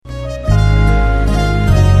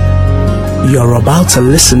You're about to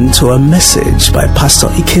listen to a message by Pastor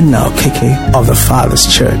Ikenna Okeke of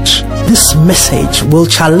Thefatherschurch. This message will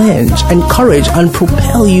challenge, encourage, and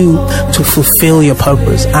propel you to fulfill your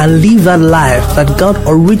purpose and live that life that God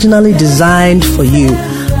originally designed for you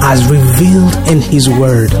as revealed in His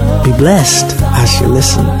Word. Be blessed as you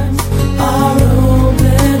listen.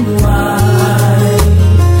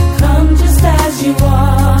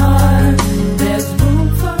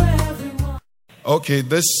 Okay,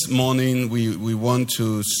 this morning we want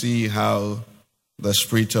to see how the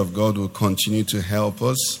Spirit of God will continue to help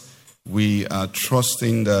us. We are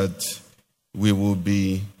trusting that we will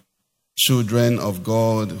be children of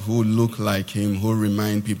God who look like Him, who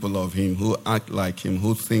remind people of Him, who act like Him,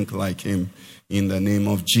 who think like Him in the name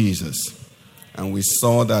of Jesus. And we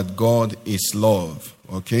saw that God is love,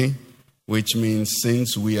 okay? Which means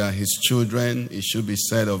since we are His children, it should be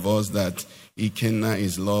said of us that Ikenna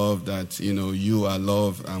is love, that, you are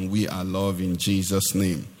love and we are love in Jesus'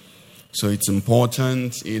 name. So it's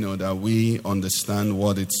important, that we understand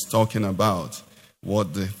what it's talking about,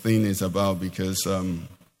 what the thing is about, because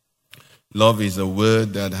love is a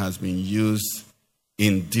word that has been used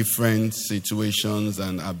in different situations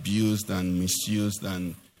and abused and misused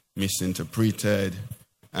and misinterpreted.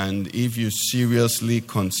 And if you seriously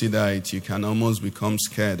consider it, you can almost become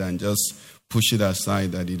scared and just push it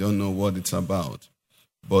aside that you don't know what it's about.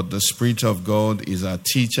 But the Spirit of God is our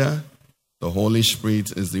teacher. The Holy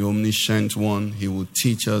Spirit is the omniscient one. He will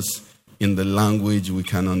teach us in the language we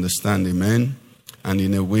can understand, amen, and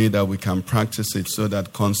in a way that we can practice it so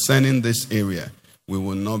that concerning this area, we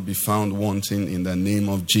will not be found wanting in the name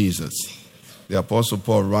of Jesus. The Apostle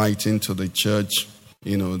Paul writing to the church,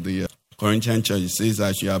 the Corinthian church, says,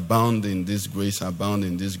 as you abound in this grace,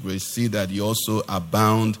 see that you also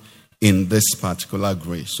abound in this particular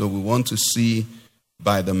grace. So we want to see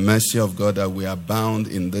by the mercy of God that we abound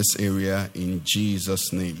in this area in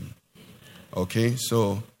Jesus' name. Okay,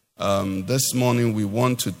 so this morning we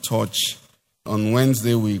want to touch. On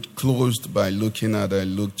Wednesday we closed by looking at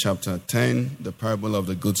Luke chapter 10, the parable of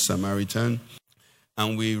the Good Samaritan.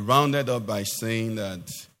 And we rounded up by saying that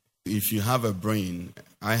if you have a brain,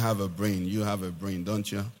 I have a brain, you have a brain,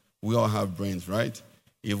 don't you? We all have brains, right?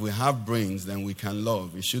 If we have brains, then we can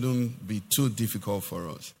love. It shouldn't be too difficult for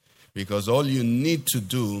us. Because all you need to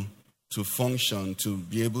do to function, to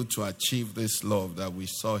be able to achieve this love that we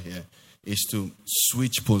saw here, is to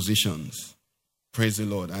switch positions. Praise the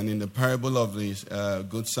Lord. And in the parable of the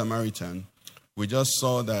Good Samaritan, we just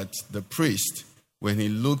saw that the priest, when he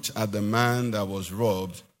looked at the man that was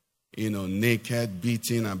robbed, naked,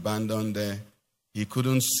 beaten, abandoned there, he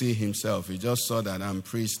couldn't see himself. He just saw that I'm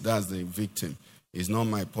priest, that's the victim. It's not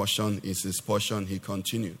my portion, it's his portion. He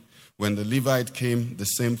continued. When the Levite came, the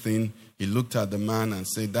same thing. He looked at the man and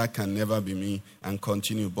said, that can never be me, and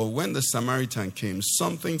continued. But when the Samaritan came,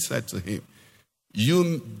 something said to him,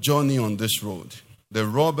 you journey on this road. The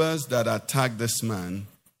robbers that attacked this man,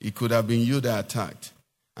 it could have been you that attacked.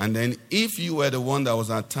 And then if you were the one that was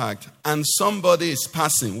attacked and somebody is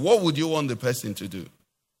passing, what would you want the person to do?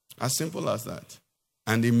 As simple as that.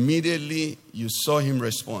 And immediately you saw him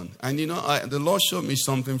respond. And the Lord showed me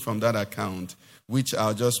something from that account, which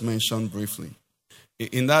I'll just mention briefly.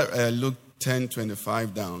 In that Luke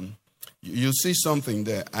 10:25 down, you see something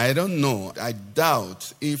there. I don't know. I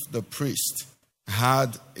doubt if the priest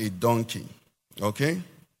had a donkey. Okay?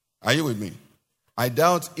 Are you with me? I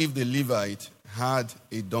doubt if the Levite had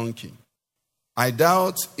a donkey. I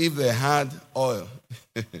doubt if they had oil.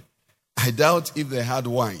 I doubt if they had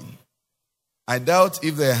wine. I doubt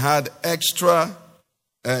if they had extra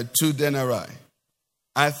 2 denarii.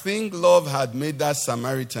 I think love had made that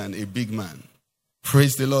Samaritan a big man.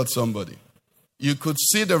 Praise the Lord, somebody. You could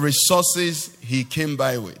see the resources he came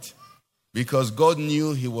by with because God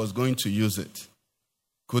knew he was going to use it.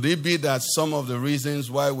 Could it be that some of the reasons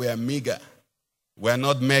why we are meager, we are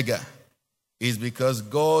not mega, is because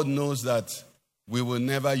God knows that we will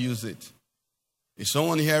never use it? Is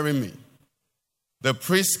someone hearing me? The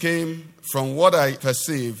priest came, from what I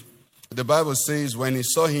perceive, the Bible says when he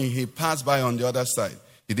saw him, he passed by on the other side.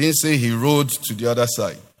 He didn't say he rode to the other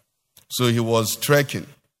side. So he was trekking.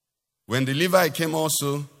 When the Levite came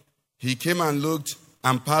also, he came and looked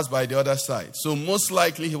and passed by the other side. So most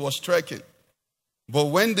likely he was trekking. But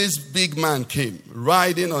when this big man came,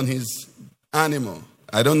 riding on his animal,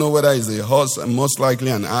 I don't know whether it's a horse, most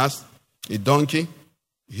likely an ass, a donkey,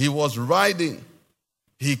 he was riding.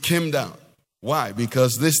 He came down. Why?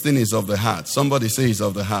 Because this thing is of the heart. Somebody say it's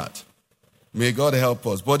of the heart. May God help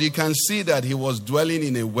us. But you can see that he was dwelling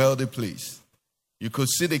in a wealthy place. You could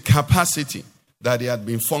see the capacity that he had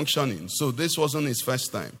been functioning. So this wasn't his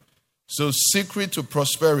first time. So secret to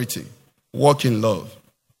prosperity walk in love.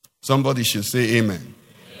 Somebody should say amen.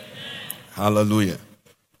 Amen. Hallelujah.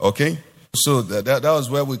 Okay? So that was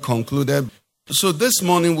where we concluded. So this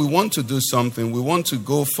morning we want to do something. We want to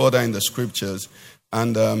go further in the scriptures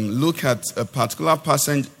and look at a particular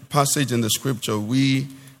passage in the scripture.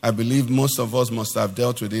 I believe most of us must have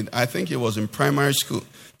dealt with it. I think it was in primary school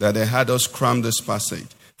that they had us cram this passage.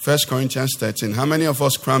 1 Corinthians 13. How many of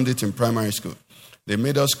us crammed it in primary school? They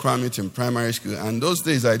made us cram it in primary school. And those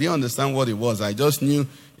days, I didn't understand what it was. I just knew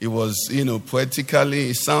it was, poetically,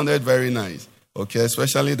 it sounded very nice. Okay,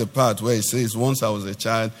 especially the part where it says, once I was a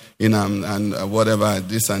child, and whatever,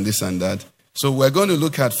 this and this and that. So we're going to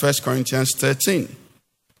look at 1 Corinthians 13.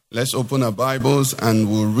 Let's open our Bibles and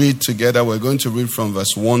we'll read together. We're going to read from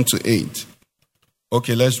verse 1 to 8.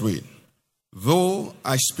 Okay, let's read. Though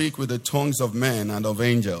I speak with the tongues of men and of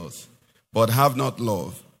angels, but have not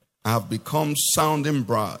love, I have become sounding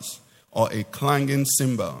brass or a clanging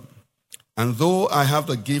cymbal. And though I have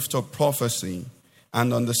the gift of prophecy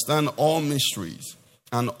and understand all mysteries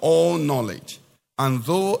and all knowledge, and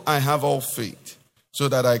though I have all faith, so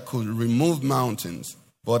that I could remove mountains,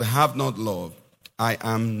 but have not love, I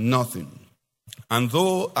am nothing. And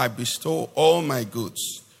though I bestow all my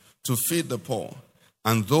goods to feed the poor,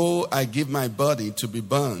 and though I give my body to be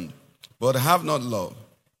burned, but have not love,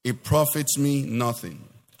 it profits me nothing.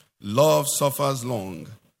 Love suffers long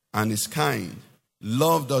and is kind.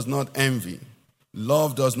 Love does not envy.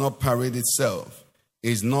 Love does not parade itself,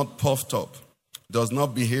 is not puffed up, does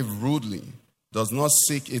not behave rudely, does not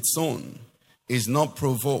seek its own, is not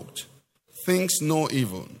provoked, thinks no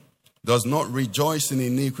evil, does not rejoice in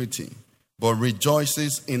iniquity, but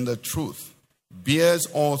rejoices in the truth, bears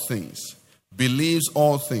all things, believes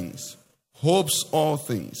all things, hopes all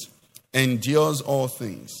things, endures all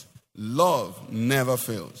things. Love never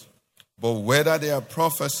fails. But whether there are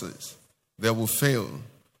prophecies, they will fail.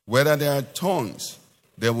 Whether there are tongues,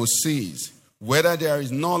 they will cease. Whether there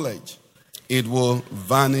is knowledge, it will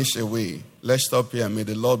vanish away. Let's stop here. May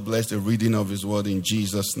the Lord bless the reading of His word in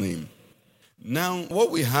Jesus' name. Now,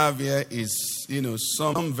 what we have here is,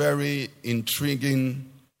 some very intriguing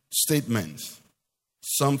statements.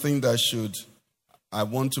 Something that I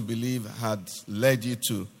want to believe, had led you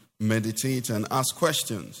to meditate and ask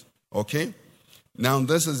questions. Okay? Now,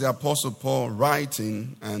 this is the Apostle Paul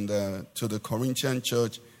writing to the Corinthian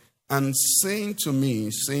church and saying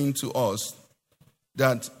to us,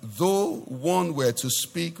 that though one were to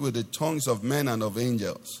speak with the tongues of men and of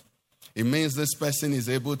angels, it means this person is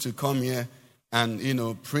able to come here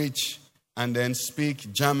and, preach and then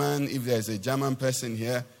speak German. If there's a German person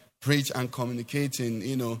here, preach and communicate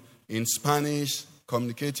in Spanish,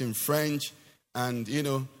 communicate in French, and,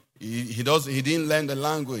 he didn't learn the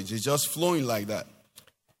language. It's just flowing like that.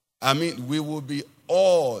 I mean, we will be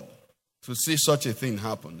awed to see such a thing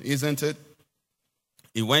happen, isn't it?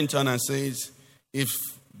 He went on and says, if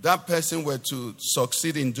that person were to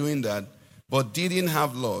succeed in doing that, but didn't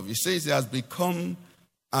have love, he says he has become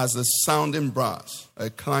as a sounding brass, a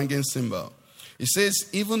clanging cymbal. He says,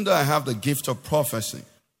 even though I have the gift of prophecy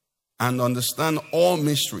and understand all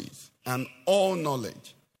mysteries and all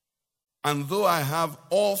knowledge, and though I have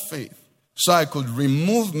all faith, so I could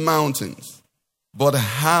remove mountains, but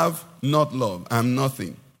have not love, I'm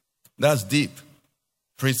nothing. That's deep.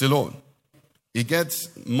 Praise the Lord. It gets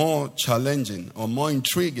more challenging or more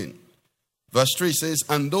intriguing. Verse 3 says,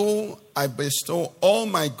 and though I bestow all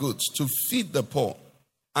my goods to feed the poor,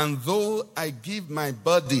 and though I give my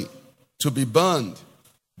body to be burned,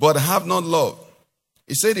 but have not love,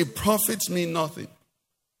 he said it profits me nothing.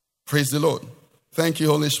 Praise the Lord. Thank you,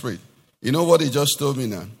 Holy Spirit. You know what he just told me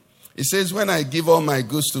now? He says, when I give all my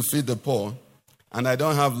goods to feed the poor, and I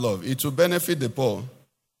don't have love, it will benefit the poor,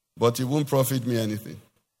 but it won't profit me anything.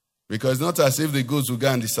 Because it's not as if the goods will go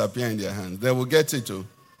and disappear in their hands. They will get it too.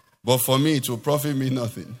 But for me, it will profit me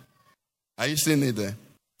nothing. Are you seeing it there?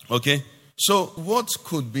 Okay. So what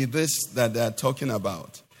could be this that they're talking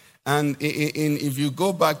about? And if you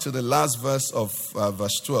go back to the last verse of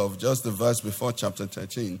verse 12, just the verse before chapter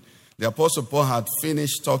 13, the Apostle Paul had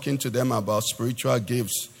finished talking to them about spiritual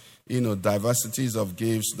gifts, diversities of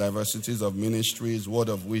gifts, diversities of ministries, word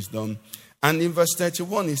of wisdom. And in verse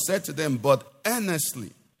 31, he said to them, but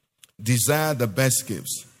earnestly desire the best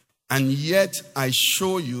gifts, and yet I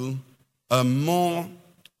show you a more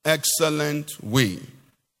excellent way.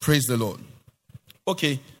 Praise the Lord.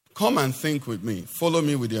 Okay, come and think with me. Follow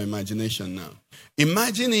me with your imagination now.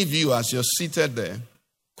 Imagine if you, as you're seated there,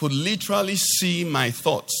 could literally see my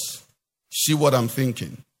thoughts, see what I'm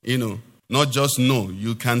thinking. Not just know,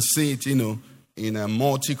 you can see it, in a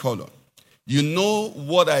multicolor. You know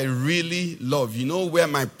what I really love. You know where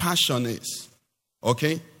my passion is.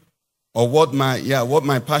 Okay? or what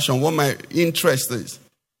my passion, what my interest is.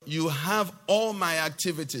 You have all my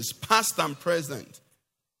activities, past and present,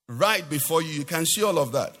 right before you. You can see all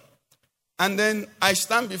of that. And then I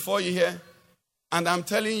stand before you here, and I'm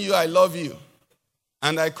telling you I love you.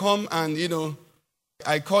 And I come and,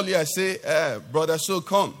 I call you, I say, brother, so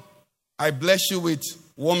come. I bless you with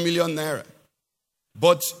 1 million naira.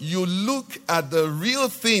 But you look at the real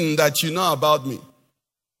thing that you know about me.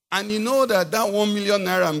 And you know that 1 million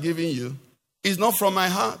naira I'm giving you is not from my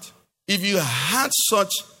heart. If you had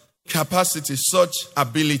such capacity, such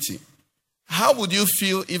ability, how would you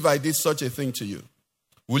feel if I did such a thing to you?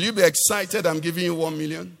 Will you be excited I'm giving you 1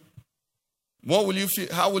 million? What will you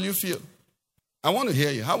feel? How will you feel? I want to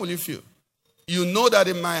hear you. How will you feel? You know that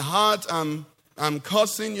in my heart I'm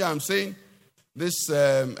cursing you. I'm saying this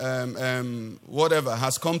whatever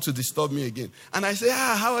has come to disturb me again. And I say,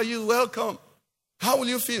 how are you? Welcome. How will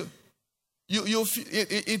you feel? You feel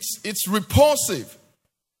it's repulsive.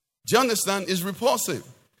 Do you understand? It's repulsive.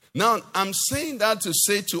 Now, I'm saying that to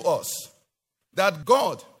say to us that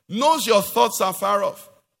God knows your thoughts are far off.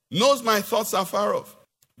 Knows my thoughts are far off.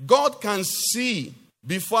 God can see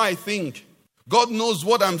before I think. God knows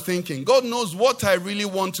what I'm thinking. God knows what I really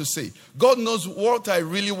want to say. God knows what I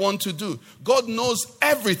really want to do. God knows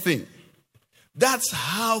everything. That's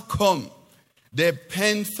how come they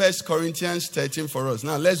penned 1 Corinthians 13 for us.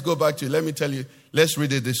 Now, let's go back to it. Let me tell you. Let's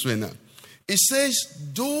read it this way now. It says,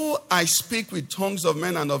 though I speak with tongues of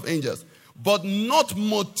men and of angels, but not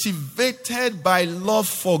motivated by love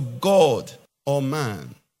for God or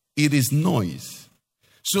man, it is noise.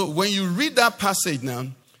 So when you read that passage now,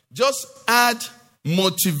 just add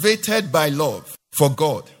motivated by love for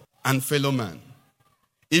God and fellow man.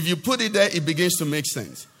 If you put it there, it begins to make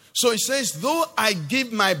sense. So it says, though I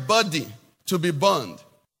give my body to be burned,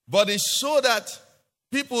 but it's so that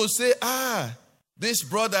people will say, this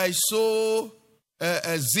brother is so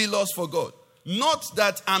zealous for God. Not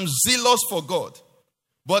that I'm zealous for God,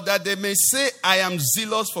 but that they may say I am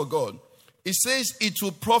zealous for God. It says it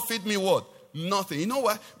will profit me what? Nothing. You know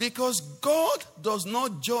why? Because God does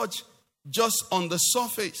not judge just on the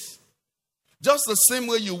surface. Just the same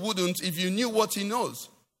way you wouldn't if you knew what he knows.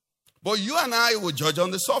 But you and I will judge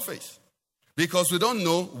on the surface because we don't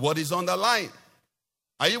know what is underlying.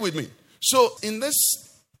 Are you with me? So in this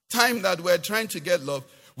time that we're trying to get love,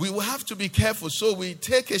 we will have to be careful. So we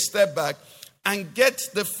take a step back and get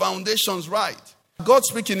the foundations right. God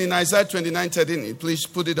speaking in Isaiah 29:13. Please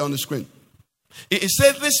put it on the screen. It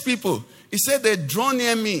said, these people, it said they draw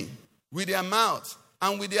near me with their mouths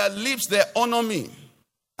and with their lips they honor me.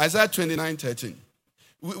 Isaiah 29:13.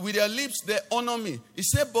 With their lips they honor me. It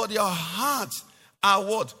said, but your hearts are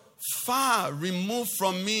what? Far removed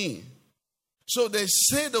from me. So they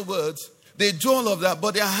say the words, they do all of that,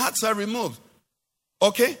 but their hearts are removed.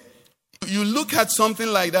 Okay? You look at something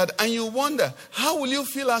like that and you wonder, how will you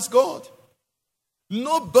feel as God?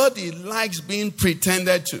 Nobody likes being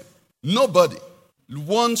pretended to. Nobody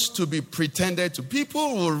wants to be pretended to.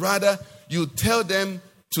 People will rather you tell them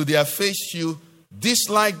to their face you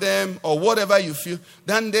dislike them or whatever you feel,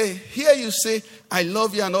 than they hear you say, I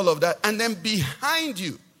love you and all of that. And then behind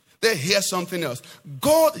you, they hear something else.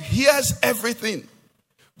 God hears everything.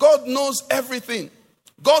 God knows everything.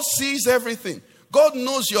 God sees everything. God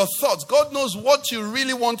knows your thoughts. God knows what you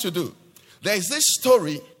really want to do. There is this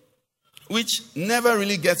story which never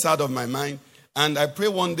really gets out of my mind. And I pray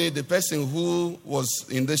one day the person who was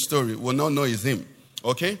in this story will not know it's him.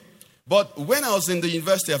 Okay? But when I was in the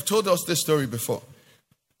university, I've told us this story before.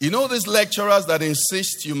 You know these lecturers that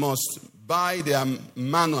insist you must buy their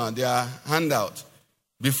manual, their handout,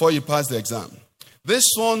 before you pass the exam. This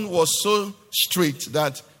one was so strict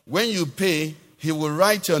that when you pay, he will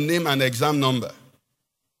write your name and exam number.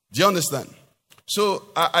 Do you understand? So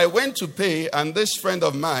I went to pay, and this friend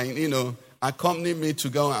of mine, accompanied me to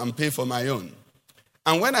go and pay for my own.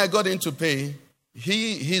 And when I got in to pay,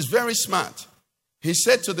 he's very smart. He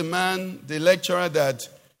said to the man, the lecturer, that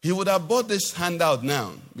he would have bought this handout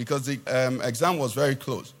now because the exam was very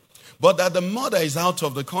close. But that the mother is out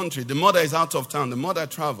of the country, the mother is out of town, the mother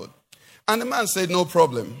traveled. And the man said, no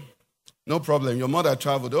problem. No problem. Your mother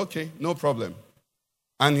traveled. Okay, no problem.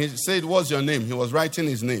 And he said, what's your name? He was writing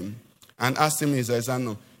his name and asked him his exam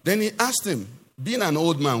number. Then he asked him, being an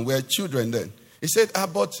old man, we're children then. He said,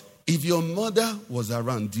 but if your mother was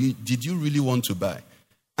around, did you really want to buy?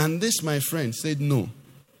 And this, my friend, said no.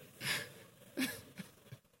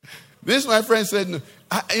 This, my friend, said no.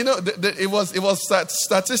 It was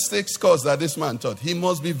statistics course that this man taught. He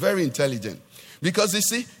must be very intelligent. Because, you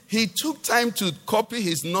see, he took time to copy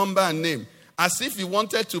his number and name as if he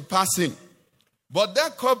wanted to pass him. But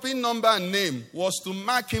that copy number and name was to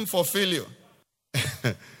mark him for failure.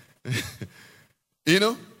 You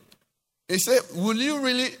know? He said, will you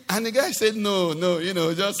really? And the guy said, no,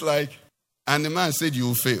 just like. And the man said, you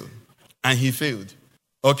will fail. And he failed.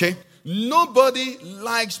 Okay? Nobody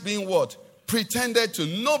likes being what? Pretended to.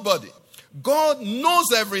 Nobody. God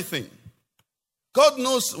knows everything. God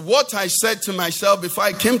knows what I said to myself before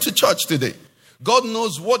I came to church today. God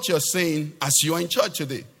knows what you're saying as you're in church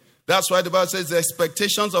today. That's why the Bible says the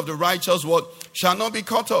expectations of the righteous what shall not be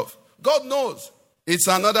cut off. God knows. It's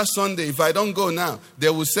another Sunday. If I don't go now, they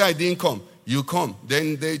will say I didn't come. You come.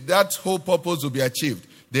 Then that whole purpose will be achieved.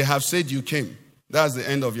 They have said you came. That's the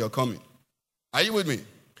end of your coming. Are you with me?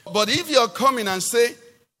 But if you're coming and say,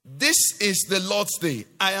 this is the Lord's day,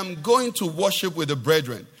 I am going to worship with the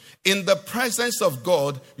brethren. In the presence of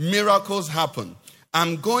God, miracles happen.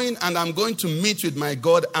 I'm going to meet with my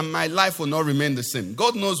God, and my life will not remain the same.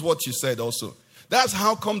 God knows what you said also. That's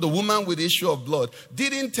how come the woman with the issue of blood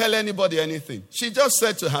didn't tell anybody anything. She just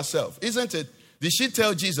said to herself, isn't it? Did she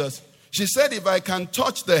tell Jesus? She said, if I can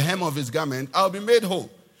touch the hem of his garment, I'll be made whole.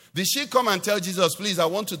 Did she come and tell Jesus, please, I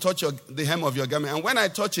want to touch the hem of your garment, and when I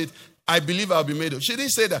touch it, I believe I'll be made whole? She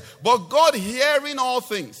didn't say that. But God hearing all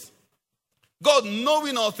things, God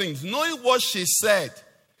knowing all things, knowing what she said,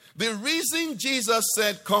 the reason Jesus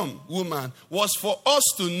said, come, woman, was for us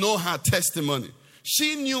to know her testimony.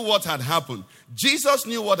 She knew what had happened. Jesus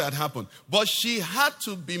knew what had happened. But she had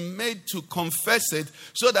to be made to confess it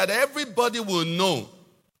so that everybody will know.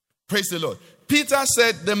 Praise the Lord. Peter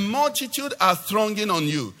said, the multitude are thronging on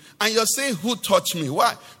you. And you're saying, who touched me?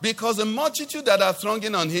 Why? Because the multitude that are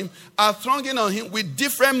thronging on him with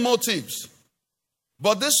different motives.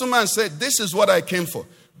 But this woman said, this is what I came for.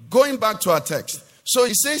 Going back to our text. So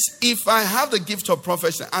he says, if I have the gift of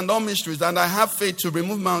prophecy and all mysteries, and I have faith to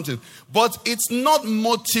remove mountains, but it's not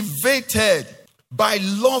motivated by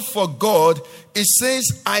love for God, it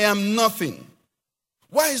says, I am nothing.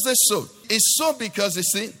 Why is this so? It's so because, you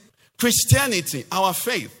see, Christianity, our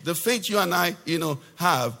faith, the faith you and I,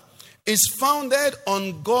 have, is founded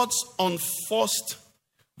on God's unforced,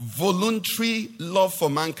 voluntary love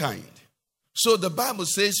for mankind. So the Bible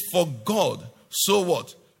says, for God, so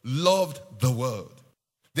what? Loved the world.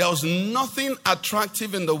 There was nothing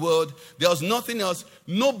attractive in the world. There was nothing else.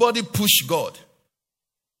 Nobody pushed God.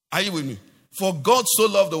 Are you with me? For God so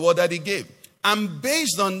loved the world that he gave. And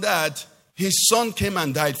based on that, his son came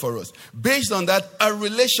and died for us. Based on that, a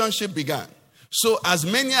relationship began. So as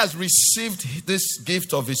many as received this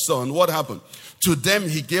gift of his son, what happened? To them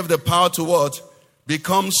he gave the power to what?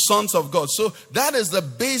 Become sons of God. So that is the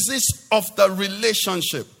basis of the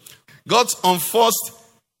relationship. God's unforced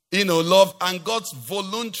love and God's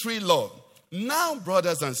voluntary love. Now,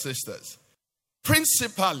 brothers and sisters,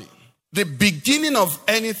 principally, the beginning of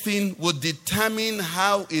anything would determine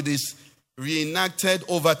how it is reenacted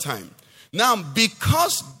over time. Now,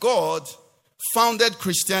 because God founded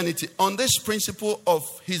Christianity on this principle of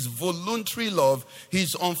his voluntary love,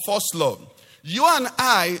 his unforced love, you and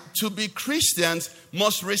I, to be Christians,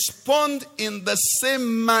 must respond in the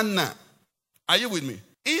same manner. Are you with me?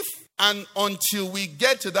 If and until we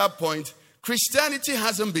get to that point, Christianity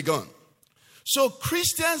hasn't begun. So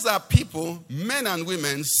Christians are people, men and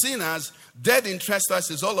women, sinners, dead in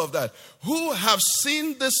trespasses, all of that, who have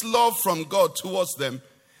seen this love from God towards them,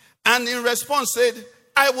 and in response said,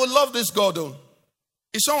 I will love this God. Oh.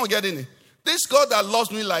 Is someone getting it? This God that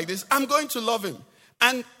loves me like this, I'm going to love him.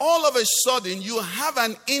 And all of a sudden, you have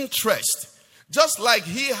an interest. Just like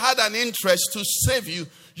he had an interest to save you,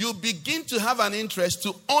 you begin to have an interest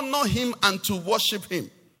to honor him and to worship him.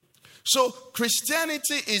 So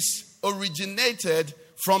Christianity is originated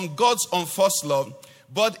from God's unforced love,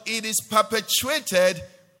 but it is perpetuated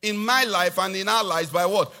in my life and in our lives by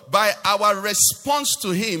what? By our response to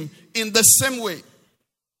him in the same way.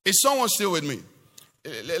 Is someone still with me?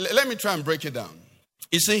 Let me try and break it down.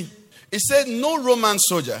 You see, it said no Roman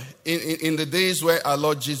soldier in the days where our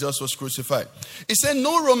Lord Jesus was crucified. It said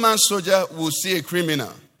no Roman soldier will see a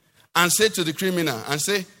criminal and say to the criminal, and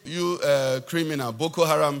say, you criminal, Boko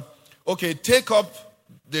Haram, okay, take up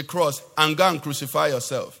the cross and go and crucify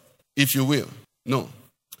yourself, if you will. No.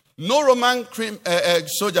 No Roman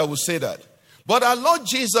soldier will say that. But our Lord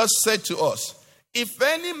Jesus said to us, if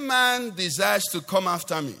any man desires to come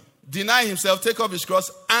after me, deny himself, take up his cross,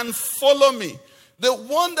 and follow me. The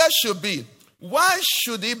wonder should be, why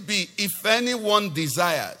should it be if anyone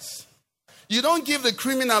desires? You don't give the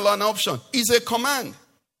criminal an option. It's a command.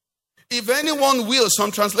 If anyone will,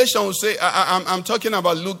 some translation will say, I'm talking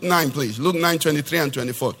about Luke 9, please. Luke 9, 23 and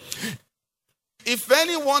 24. If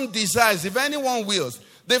anyone desires, if anyone wills,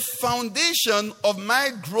 the foundation of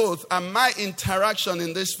my growth and my interaction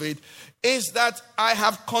in this faith is that I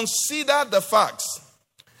have considered the facts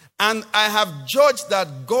and I have judged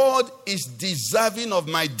that God is deserving of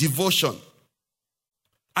my devotion.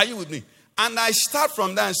 Are you with me? And I start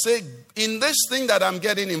from that and say, in this thing that I'm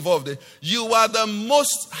getting involved in, you are the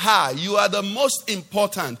most high. You are the most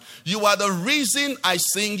important. You are the reason I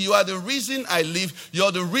sing. You are the reason I live. You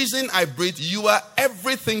are the reason I breathe. You are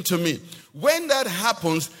everything to me. When that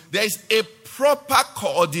happens, there is a proper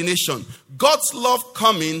coordination. God's love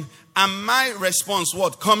coming and my response,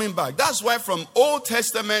 what? Coming back. That's why from Old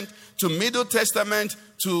Testament to Middle Testament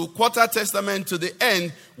to Quarter Testament to the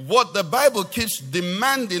end, what the Bible keeps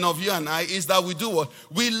demanding of you and I is that we do what?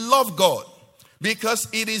 We love God. Because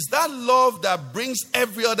it is that love that brings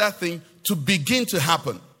every other thing to begin to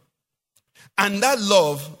happen. And that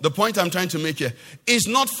love, the point I'm trying to make here, is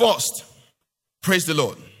not forced. Praise the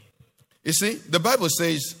Lord. You see, the Bible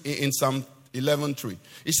says in Psalm 11:3,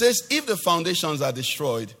 it says, if the foundations are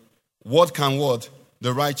destroyed, what can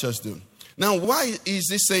the righteous do? Now, why is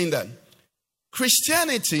he saying that?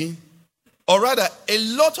 Christianity, or rather a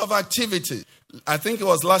lot of activity, I think it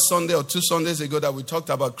was last Sunday or 2 Sundays ago that we talked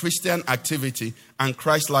about Christian activity and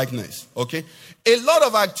Christ-likeness, okay? A lot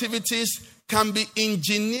of activities can be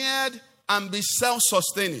engineered and be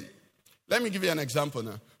self-sustaining. Let me give you an example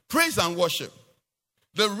now. Praise and worship.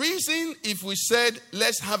 The reason if we said,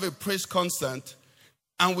 let's have a praise concert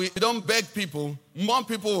and we don't beg people, more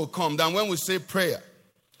people will come than when we say prayer,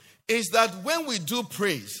 is that when we do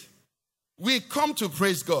praise, we come to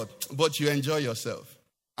praise God, but you enjoy yourself.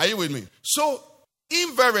 Are you with me? So,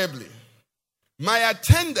 invariably, my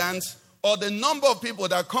attendance or the number of people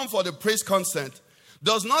that come for the praise concert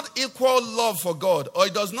does not equal love for God, or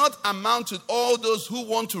it does not amount to all those who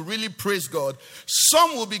want to really praise God.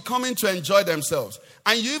 Some will be coming to enjoy themselves.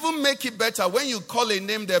 And you even make it better when you call a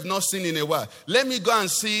name they've not seen in a while. Let me go and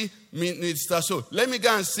see Minister So. Let me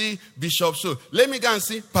go and see Bishop So. Let me go and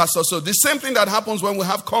see Pastor So. The same thing that happens when we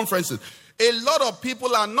have conferences. A lot of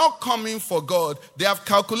people are not coming for God. They have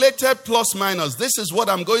calculated plus minus. This is what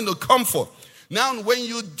I'm going to come for. Now, when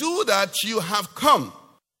you do that, you have come.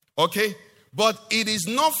 Okay? But it is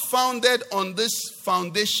not founded on this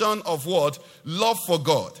foundation of what? Love for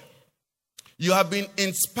God. You have been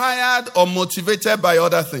inspired or motivated by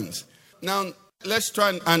other things. Now, let's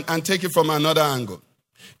try and take it from another angle.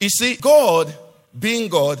 You see, God, being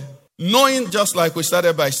God, knowing, just like we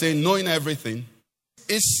started by saying, knowing everything,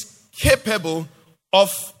 is capable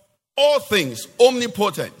of all things,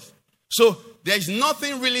 omnipotent. So there is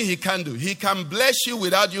nothing really he can do. He can bless you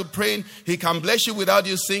without you praying. He can bless you without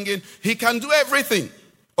you singing. He can do everything.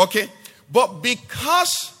 Okay? But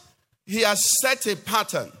because he has set a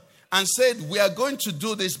pattern and said we are going to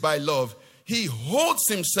do this by love, he holds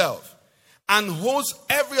himself and holds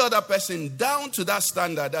every other person down to that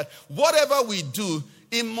standard that whatever we do,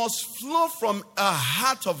 it must flow from a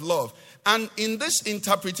heart of love. And in this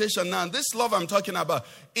interpretation now, this love I'm talking about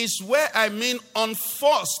is where I mean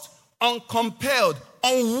unforced, uncompelled,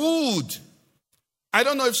 unwooed. I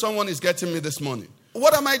don't know if someone is getting me this morning.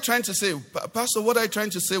 What am I trying to say? Pastor, what are you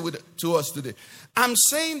trying to say to us today? I'm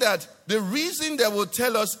saying that the reason they will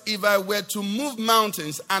tell us if I were to move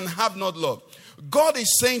mountains and have not love, God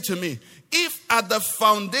is saying to me, if at the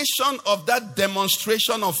foundation of that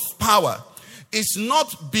demonstration of power, it's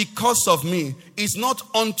not because of me, it's not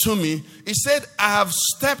unto me. He said, I have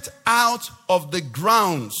stepped out of the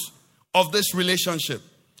grounds of this relationship.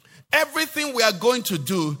 Everything we are going to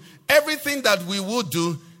do, everything that we will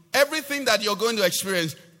do, everything that you're going to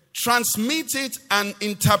experience, transmit it and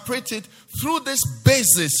interpret it through this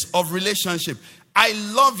basis of relationship. I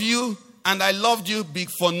love you and I loved you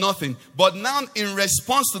for nothing. But now in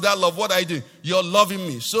response to that love, what I do? You're loving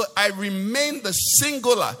me. So I remain the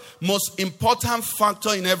singular, most important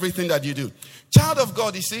factor in everything that you do. Child of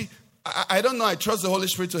God, you see, I don't know, I trust the Holy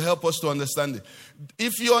Spirit to help us to understand it.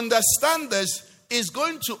 If you understand this, it's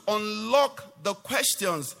going to unlock the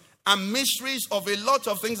questions and mysteries of a lot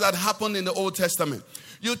of things that happened in the Old Testament.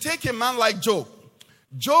 You take a man like Job.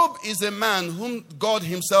 Job is a man whom God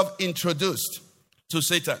himself introduced to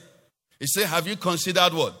Satan. He said, have you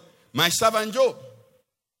considered what? My servant Job.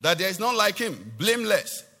 That there is none like him.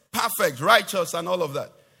 Blameless, perfect, righteous, and all of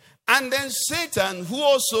that. And then Satan, who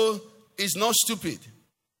also is not stupid.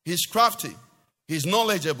 He's crafty. He's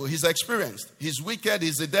knowledgeable. He's experienced. He's wicked.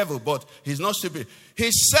 He's the devil, but he's not stupid.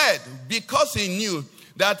 He said, because he knew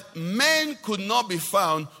that men could not be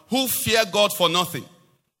found who fear God for nothing.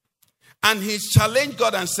 And he challenged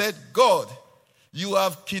God and said, God, you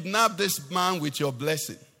have kidnapped this man with your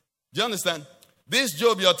blessing. Do you understand? This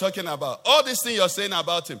Job you're talking about, all this thing you're saying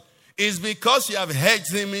about him, It's because you have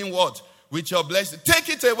hedged him in what? With your blessing. Take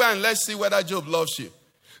it away and let's see whether Job loves you.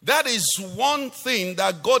 That is one thing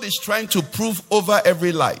that God is trying to prove over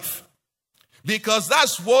every life. Because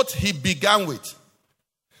that's what he began with.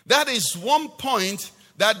 That is one point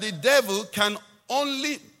that the devil can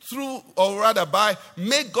only through, or rather by,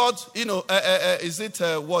 make God,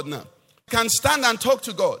 what now? Can stand and talk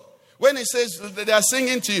to God. When he says they are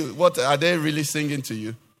singing to you, what are they really singing to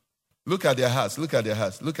you? Look at their hearts, look at their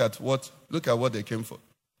hearts, look at what they came for.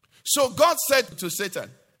 So God said to Satan,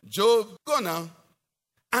 Job, go now.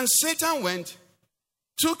 And Satan went,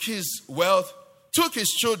 took his wealth, took his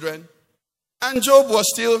children, and Job was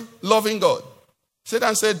still loving God.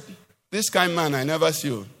 Satan said, this kind man I never see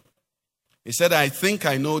you. He said, I think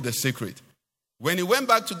I know the secret. When he went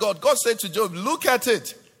back to God, God said to Job, look at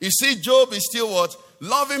it. You see, Job is still what?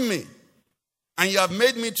 Loving me. And you have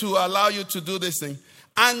made me to allow you to do this thing.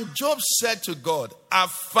 And Job said to God, I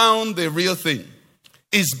found the real thing.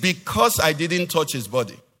 It's because I didn't touch his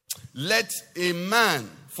body. Let a man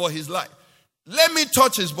for his life. Let me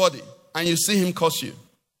touch his body. And you see him curse you.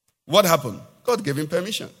 What happened? God gave him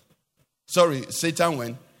permission. Satan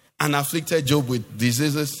went and afflicted Job with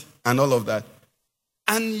diseases and all of that.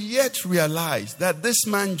 And yet realized that this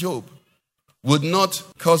man Job would not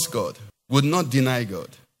curse God, would not deny God.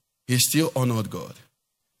 He still honored God.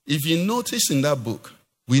 If you notice in that book,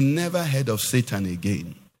 we never heard of Satan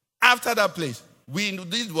again. After that place, we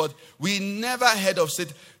did what? We never heard of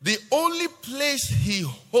Satan. The only place he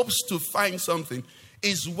hopes to find something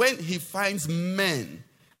is when he finds men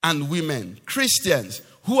and women, Christians,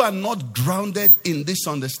 who are not grounded in this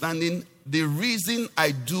understanding. The reason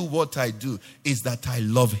I do what I do is that I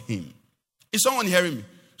love him. Is someone hearing me?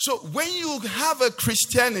 So when you have a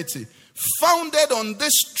Christianity founded on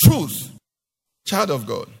this truth, child of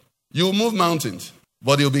God, you'll move mountains,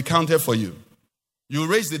 but it will be counted for you. You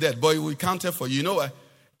raise the dead, but it will be counted for you. You know what?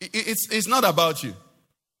 It's not about you.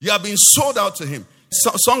 You have been sold out to him.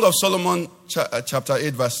 Song of Solomon, chapter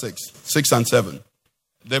 8, verse 6 and 7.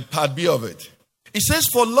 The part B of it. It says,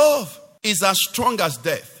 for love is as strong as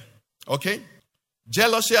death. Okay?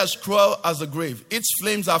 Jealousy as cruel as the grave. Its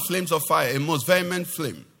flames are flames of fire, a most vehement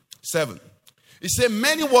flame. 7. It says,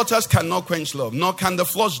 many waters cannot quench love, nor can the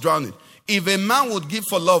floods drown it. If a man would give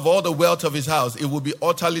for love all the wealth of his house, it would be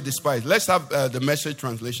utterly despised. Let's have the Message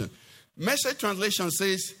translation. Message translation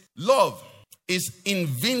says, love is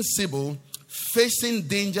invincible, facing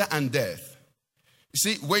danger and death. You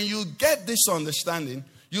see, when you get this understanding,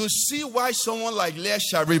 you see why someone like Leah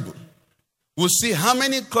Sharibu will see how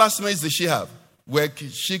many classmates did she have? Where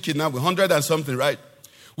she kidnapped 100 and something, right?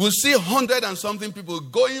 We'll see 100 and something people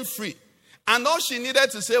going free. And all she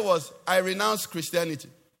needed to say was, I renounce Christianity.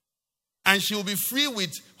 And she will be free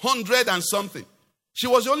with 100 and something. She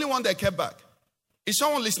was the only one that kept back. Is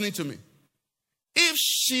someone listening to me? If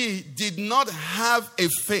she did not have a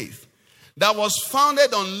faith that was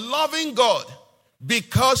founded on loving God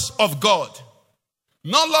because of God,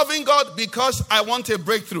 not loving God because I want a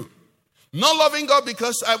breakthrough, not loving God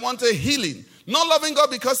because I want a healing, not loving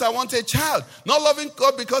God because I want a child, not loving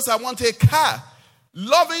God because I want a car,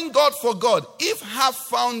 loving God for God, if her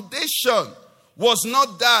foundation was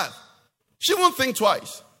not that, she won't think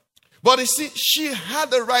twice. But you see, she had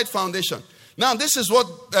the right foundation. Now, this is what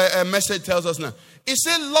a Message tells us now. It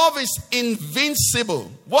said love is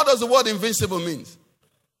invincible. What does the word invincible mean?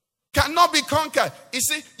 Cannot be conquered. You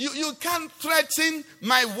see, you can't threaten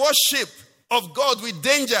my worship of God with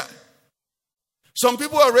danger. Some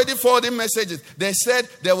people are already forwarding messages. They said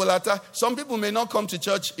they will attack. Some people may not come to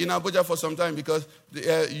church in Abuja for some time because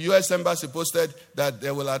the U.S. Embassy posted that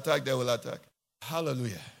they will attack.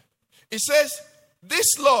 Hallelujah. It says,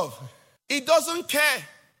 this love, it doesn't care.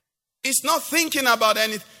 It's not thinking about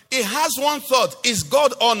anything. It has one thought. Is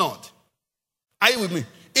God honored? Are you with me?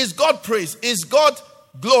 Is God praised? Is God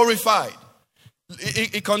glorified?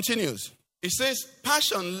 It continues. It says,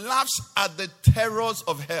 passion laughs at the terrors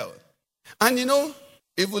of hell. And you know,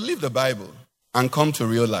 if we leave the Bible and come to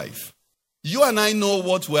real life, you and I know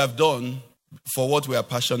what we have done for what we are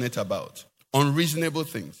passionate about. Unreasonable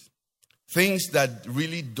things. Things that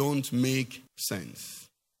really don't make sense.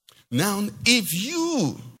 Now, if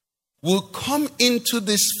you will come into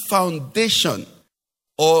this foundation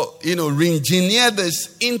or, re-engineer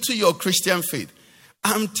this into your Christian faith,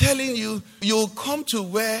 I'm telling you, you'll come to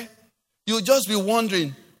where you'll just be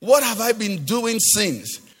wondering, what have I been doing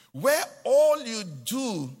since? Where all you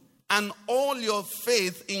do and all your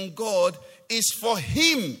faith in God is for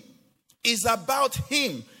Him, is about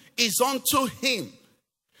Him, is unto Him.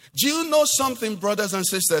 Do you know something, brothers and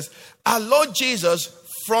sisters? Our Lord Jesus,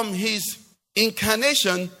 from His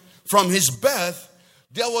incarnation, from His birth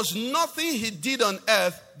there was nothing he did on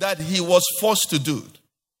earth that he was forced to do.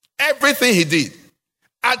 Everything he did.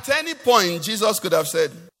 At any point, Jesus could have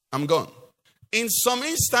said, I'm gone. In some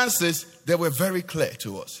instances, they were very clear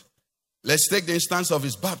to us. Let's take the instance of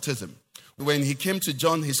his baptism. When he came to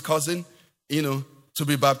John, his cousin, to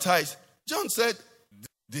be baptized, John said,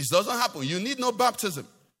 this doesn't happen. You need no baptism.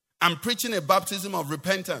 I'm preaching a baptism of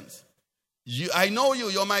repentance. I know you,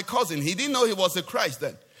 you're my cousin. He didn't know he was the Christ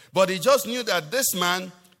then. But he just knew that this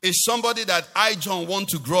man is somebody that I, John, want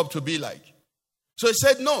to grow up to be like. So he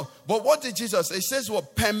said, no. But what did Jesus say? He says,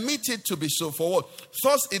 permit it to be so. For what?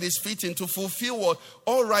 Thus it is fitting to fulfill what?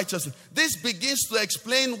 All righteousness. This begins to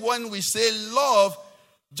explain when we say love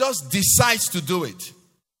just decides to do it.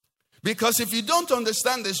 Because if you don't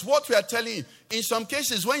understand this, what we are telling you, in some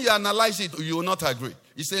cases, when you analyze it, you will not agree.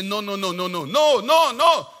 You say, no.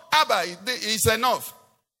 Abba, it's enough.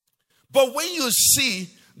 But when you see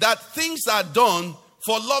that things are done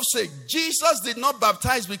for love's sake, Jesus did not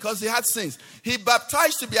baptize because he had sins. He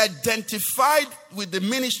baptized to be identified with the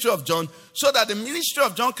ministry of John, so that the ministry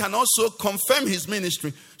of John can also confirm his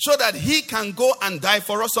ministry, so that he can go and die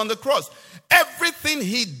for us on the cross. Everything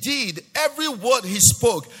he did, every word he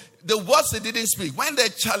spoke, the words he didn't speak, when they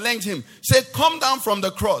challenged him, said, come down from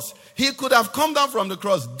the cross. He could have come down from the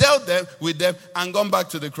cross, dealt with them, and gone back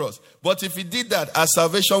to the cross. But if he did that, our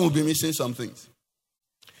salvation would be missing some things.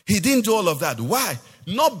 He didn't do all of that. Why?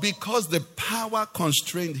 Not because the power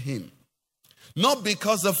constrained him. Not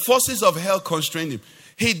because the forces of hell constrained him.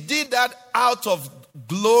 He did that out of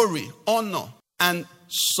glory, honor, and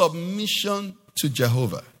submission to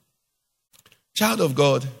Jehovah. Child of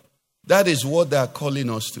God, that is what they are calling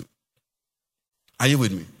us to. Are you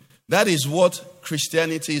with me? That is what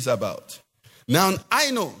Christianity is about. Now,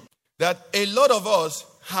 I know that a lot of us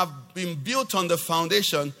have been built on the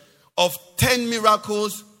foundation of 10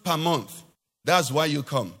 miracles per month. That's why you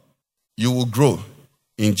come. You will grow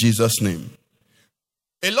in Jesus' name.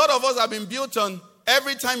 A lot of us have been built on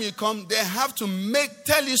every time you come, they have to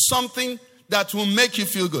tell you something that will make you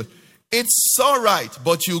feel good. It's all right,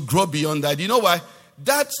 but you grow beyond that. You know why?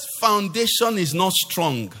 That foundation is not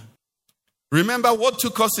strong. Remember, what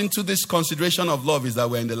took us into this consideration of love is that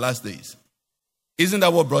we're in the last days. Isn't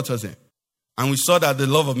that what brought us in? And we saw that the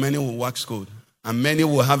love of many will wax cold, and many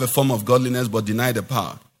will have a form of godliness but deny the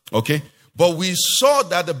power. Okay? But we saw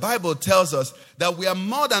that the Bible tells us that we are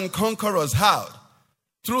more than conquerors. How?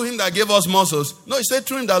 Through him that gave us muscles. No, it said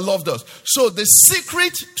through him that loved us. So the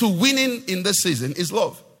secret to winning in this season is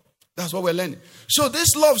love. That's what we're learning. So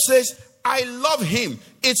this love says, I love him.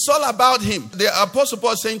 It's all about him. The Apostle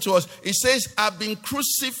Paul is saying to us, he says, I've been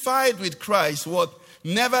crucified with Christ. What?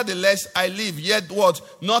 Nevertheless, I live. Yet what?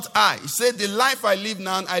 Not I. He said, the life I live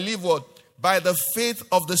now, I live what? By the faith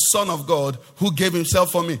of the Son of God who gave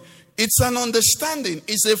himself for me. It's an understanding.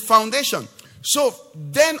 It's a foundation. So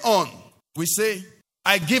then on, we say,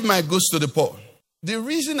 I give my goods to the poor. The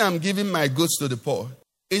reason I'm giving my goods to the poor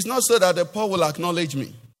is not so that the poor will acknowledge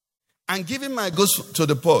me. I'm giving my goods to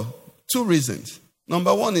the poor. Two reasons.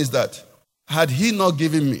 Number one is that had he not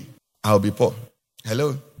given me, I'll be poor.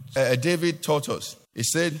 Hello? David taught us. He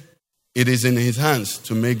said, it is in his hands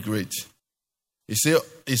to make great. He said,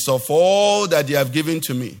 it's of all that you have given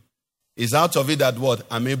to me. It's out of it that what?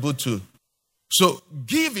 I'm able to. So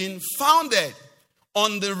giving founded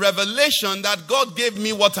on the revelation that God gave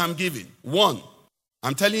me what I'm giving. One,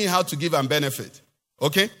 I'm telling you how to give and benefit.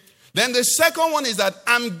 Okay? Then the second one is that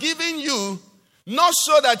I'm giving you not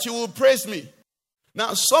so that you will praise me.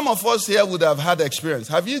 Now, some of us here would have had experience.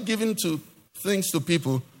 Have you given things to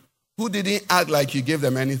people who didn't act like you gave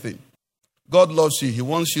them anything? God loves you. He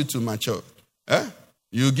wants you to mature.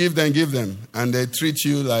 You give them, and they treat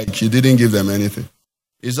you like you didn't give them anything.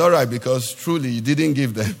 It's all right because truly you didn't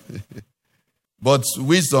give them. But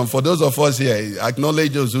wisdom, for those of us here,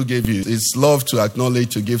 acknowledge those who gave you. It's love to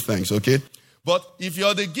acknowledge, to give thanks, okay? But if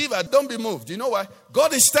you're the giver, don't be moved. You know why?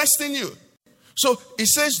 God is testing you. So he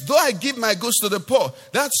says, though I give my goods to the poor,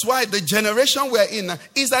 that's why the generation we're in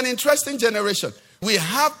is an interesting generation. We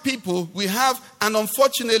have people, and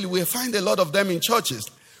unfortunately we find a lot of them in churches,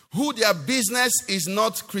 who their business is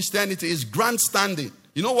not Christianity, is grandstanding.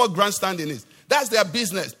 You know what grandstanding is? That's their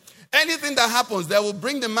business. Anything that happens, they will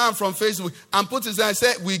bring the man from Facebook and put his hand and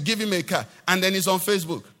say, we give him a car. And then he's on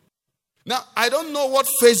Facebook. Now, I don't know what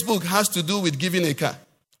Facebook has to do with giving a car.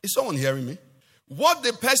 Is someone hearing me? What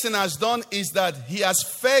the person has done is that he has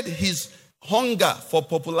fed his hunger for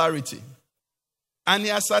popularity. And he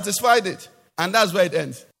has satisfied it. And that's where it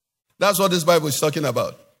ends. That's what this Bible is talking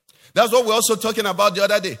about. That's what we're also talking about the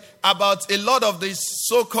other day. About a lot of these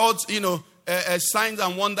so-called, signs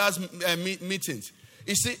and wonders meetings.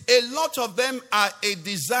 You see, a lot of them are a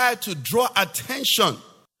desire to draw attention.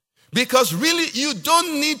 Because really, you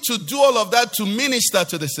don't need to do all of that to minister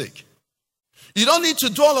to the sick. You don't need to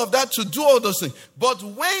do all of that to do all those things. But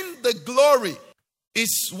when the glory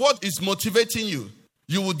is what is motivating you,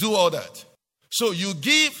 you will do all that. So you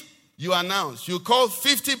give, you announce, you call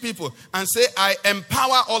 50 people and say, I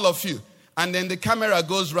empower all of you. And then the camera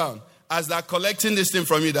goes round. As they're collecting this thing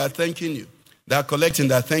from you, they're thanking you. They're collecting,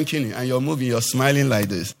 they're thanking you. And you're moving, you're smiling like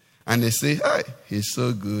this. And they say, hi, he's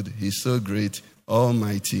so good, he's so great,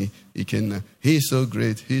 almighty. He's so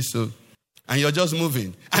great, he's so... And you're just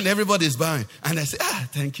moving. And everybody's bowing. And they say,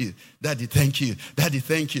 thank you. Daddy, thank you. Daddy,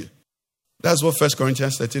 thank you. That's what 1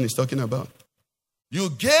 Corinthians 13 is talking about. You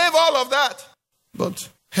gave all of that. But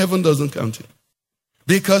heaven doesn't count it.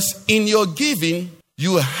 Because in your giving,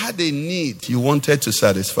 you had a need you wanted to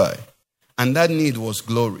satisfy. And that need was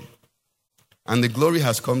glory. And the glory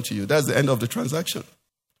has come to you. That's the end of the transaction.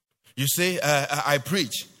 You say, I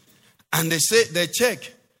preach. And they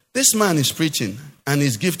check. This man is preaching and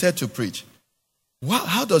he's gifted to preach.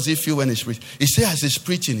 How does he feel when he's preaching? He says as he's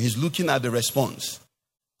preaching, he's looking at the response.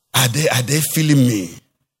 Are they feeling me?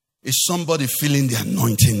 Is somebody feeling the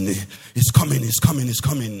anointing? It's coming, it's coming, it's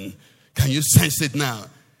coming. Can you sense it now?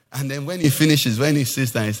 And then when he finishes, when he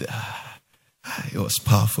sits down, he says, it was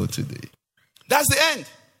powerful today. That's the end.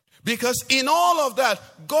 Because in all of that,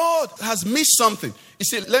 God has missed something. You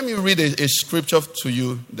see, let me read a scripture to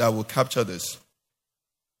you that will capture this.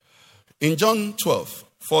 In John 12,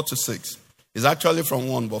 4-6, it's actually from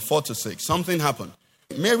 1, but 4-6, something happened.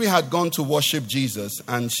 Mary had gone to worship Jesus,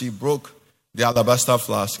 and she broke the alabaster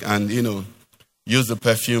flask and, used the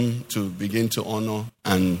perfume to begin to honor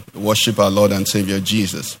and worship our Lord and Savior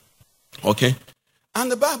Jesus. Okay?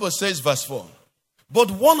 And the Bible says, verse 4, but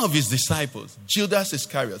one of his disciples, Judas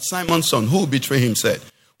Iscariot, Simon's son, who would betray him, said,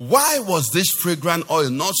 why was this fragrant oil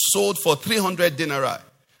not sold for 300 denarii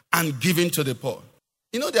and given to the poor?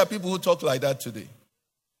 There are people who talk like that today.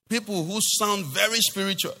 People who sound very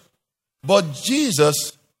spiritual. But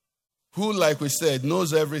Jesus, who, like we said,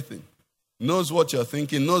 knows everything, knows what you're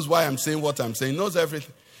thinking, knows why I'm saying what I'm saying, knows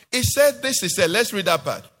everything. He said, let's read that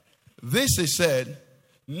part. This he said,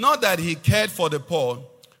 not that he cared for the poor,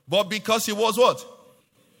 but because he was what?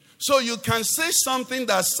 So you can say something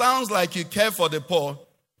that sounds like you care for the poor,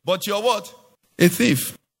 but you're what? A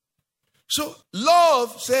thief. So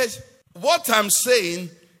love says, what I'm saying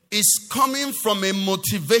is coming from a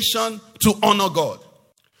motivation to honor God.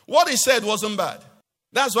 What he said wasn't bad.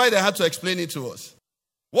 That's why they had to explain it to us.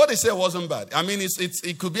 What he said wasn't bad. I mean,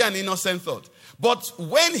 it could be an innocent thought. But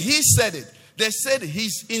when he said it, they said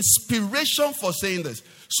his inspiration for saying this.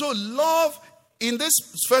 So love, in this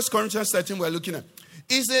 1 Corinthians 13 we're looking at,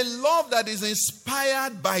 is a love that is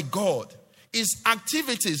inspired by God. Is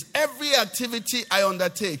activities, every activity I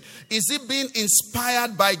undertake, is it being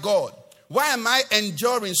inspired by God? Why am I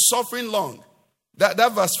enduring, suffering long? That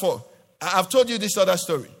verse 4. I've told you this other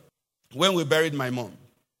story. When we buried my mom.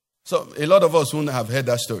 So a lot of us wouldn't have heard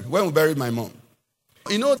that story. When we buried my mom.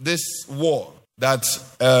 This war that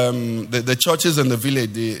the churches in the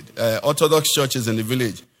village, the Orthodox churches in the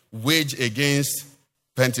village, wage against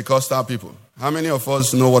Pentecostal people. How many of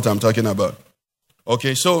us know what I'm talking about?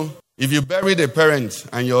 Okay, so if you buried a parent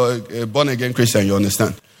and you're a born-again Christian, you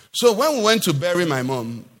understand. So when we went to bury my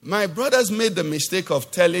mom, my brothers made the mistake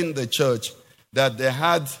of telling the church that they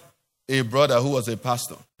had a brother who was a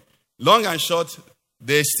pastor. Long and short,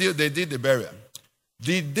 they did the burial.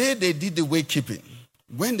 The day they did the wakekeeping,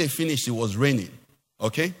 when they finished, it was raining.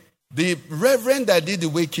 Okay? The reverend that did the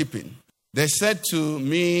wakekeeping, they said to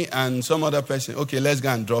me and some other person, okay, let's go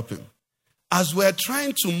and drop him. As we're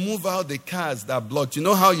trying to move out the cars that blocked, you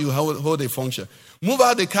know how you hold a function? Move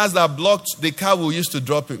out the cars that blocked the car we used to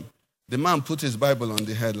drop him. The man put his Bible on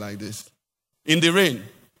the head like this, in the rain,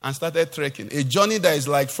 and started trekking. A journey that is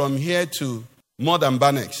like from here to more than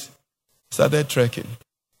Banex. Started trekking.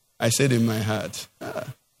 I said in my heart,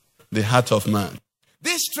 the heart of man.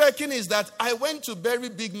 This trekking is that I went to bury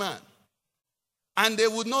big man, and they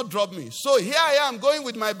would not drop me. So here I am going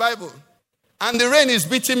with my Bible, and the rain is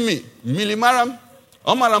beating me. Milimaram,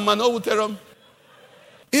 Omaram Manowuteram.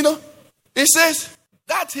 It says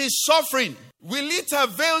that his suffering, will it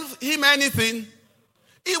avail him anything?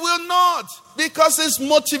 It will not, because it's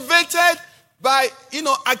motivated by,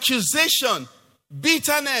 accusation,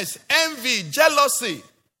 bitterness, envy, jealousy.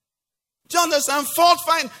 Do you understand? Fault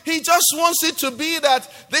find. He just wants it to be that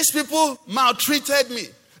these people maltreated me.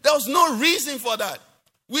 There was no reason for that.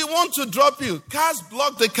 We want to drop you. Cars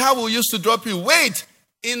block the car we used to drop you. Wait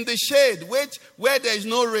in the shade. Wait where there is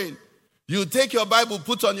no rain. You take your Bible,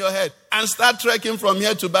 put on your head, and start trekking from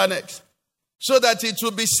here to Banex. so that it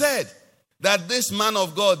will be said that this man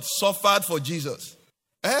of God suffered for Jesus.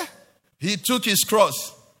 He took his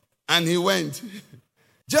cross and he went.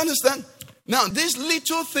 Do you understand? Now, these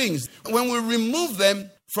little things, when we remove them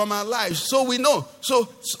from our lives, so we know. So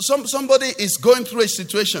somebody is going through a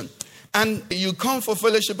situation and you come for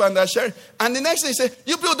fellowship and they're sharing. And the next thing you say,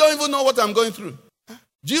 you people don't even know what I'm going through.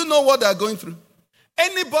 Do you know what they're going through?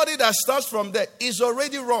 Anybody that starts from there is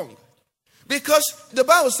already wrong. Because the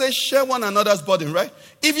Bible says share one another's burden, right?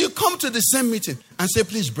 If you come to the same meeting and say,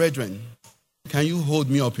 please, brethren, can you hold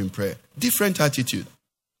me up in prayer? Different attitude.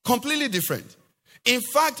 Completely different. In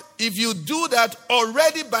fact, if you do that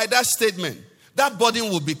already by that statement, that burden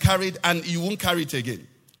will be carried and you won't carry it again.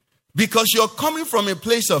 Because you're coming from a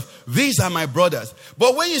place of, these are my brothers.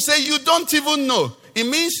 But when you say you don't even know, it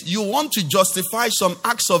means you want to justify some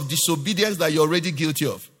acts of disobedience that you're already guilty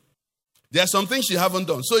of. There are some things you haven't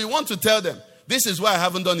done. So you want to tell them, this is why I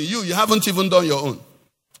haven't done it. You haven't even done your own.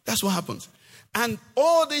 That's what happens. And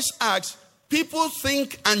all these acts, people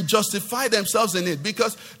think and justify themselves in it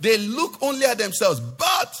because they look only at themselves.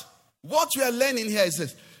 But what we are learning here is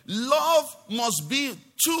this. Love must be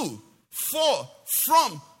to, for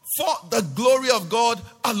the glory of God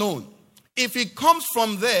alone. If it comes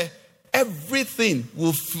from there, everything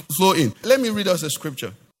will flow in. Let me read us a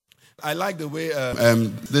scripture. I like the way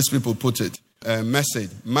these people put it. Message,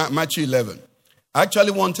 Matthew 11. I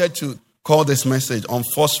actually wanted to call this message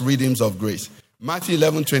Unforced Rhythms of Grace. Matthew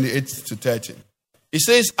 11, 28 to 30. It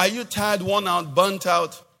says, are you tired, worn out, burnt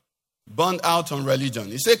out on religion?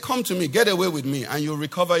 He said, come to me, get away with me, and you'll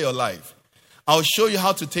recover your life. I'll show you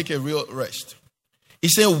how to take a real rest. He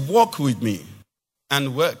said, walk with me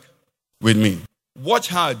and work with me. Watch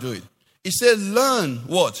how I do it. He said, learn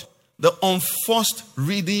what? The unforced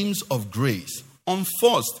rhythms of grace.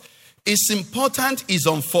 Unforced. It's important, it's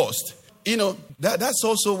unforced. You know, that's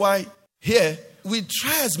also why here we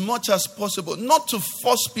try as much as possible not to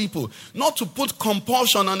force people, not to put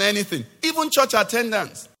compulsion on anything. Even church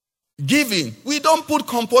attendance, giving, we don't put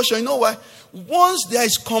compulsion. You know why? Once there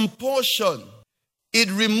is compulsion, it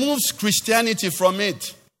removes Christianity from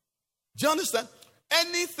it. Do you understand?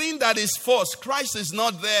 Anything that is forced, Christ is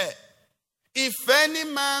not there. If any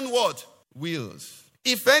man what? Wills.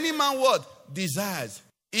 If any man what? Desires.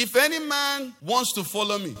 If any man wants to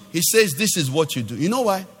follow me, he says this is what you do. You know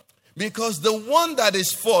why? Because the one that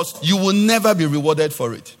is forced, you will never be rewarded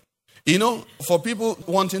for it. You know, for people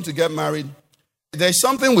wanting to get married, there's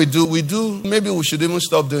something we do, maybe we should even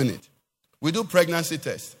stop doing it. We do pregnancy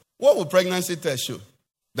tests. What will pregnancy test show?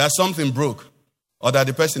 That something broke or that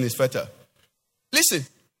the person is fertile. Listen,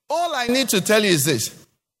 all I need to tell you is this.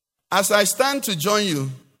 As I stand to join you,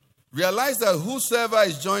 realize that whosoever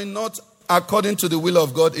is joined not according to the will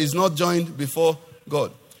of God is not joined before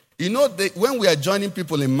God. You know, when we are joining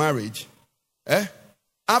people in marriage,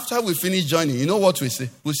 after we finish joining, you know what we say?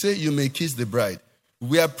 We say, you may kiss the bride.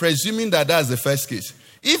 We are presuming that that's the first kiss.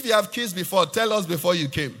 If you have kissed before, tell us before you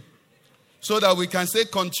came. So that we can say,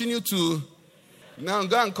 continue to, now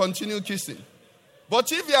go and continue kissing.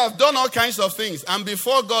 But if you have done all kinds of things, and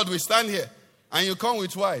before God we stand here, and you come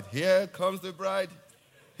with white, here comes the bride,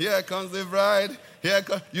 here comes the bride,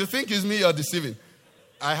 you think it's me you're deceiving.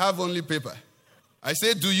 I have only paper. I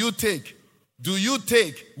say, do you take?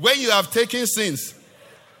 When you have taken sins,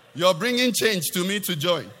 you're bringing change to me to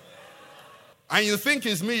join. And you think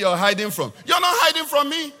it's me you're hiding from. You're not hiding from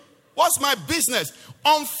me. What's my business?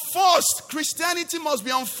 Unforced. Christianity must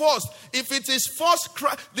be unforced. If it is forced,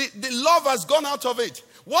 the love has gone out of it.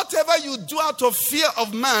 Whatever you do out of fear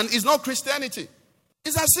of man is not Christianity.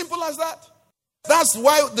 It's as simple as that. That's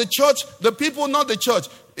why the church, the people, not the church,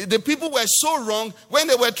 the people were so wrong when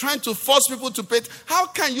they were trying to force people to pay. How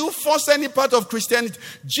can you force any part of Christianity?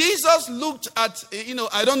 Jesus looked at,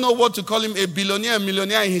 I don't know what to call him, a billionaire,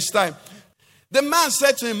 millionaire in his time. The man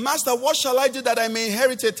said to him, Master, what shall I do that I may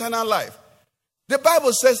inherit eternal life? The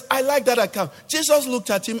Bible says, I like that account. Jesus looked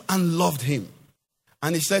at him and loved him.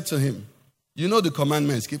 And he said to him, you know the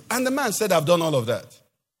commandments, keep. And the man said, I've done all of that.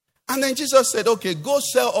 And then Jesus said, okay, go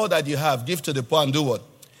sell all that you have, give to the poor and do what?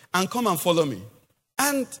 And come and follow me.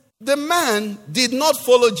 And the man did not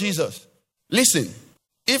follow Jesus. Listen,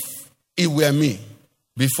 if it were me,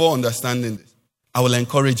 before understanding this, I will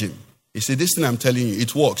encourage him. He said, this thing I'm telling you,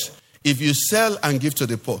 it works. If you sell and give to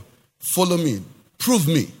the poor, follow me, prove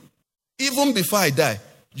me. Even before I die,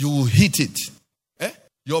 you will hit it.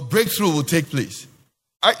 Your breakthrough will take place.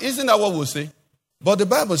 Isn't that what we'll say? But the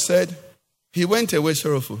Bible said, he went away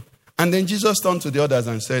sorrowful. And then Jesus turned to the others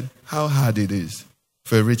and said, how hard it is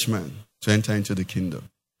for a rich man to enter into the kingdom.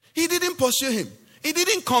 He didn't pursue him. He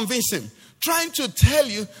didn't convince him. trying to tell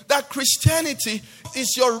you that Christianity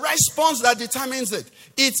is your response that determines it.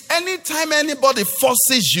 It's anytime anybody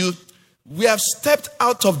forces you, we have stepped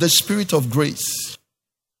out of the spirit of grace.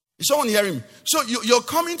 Is someone hearing me? So you're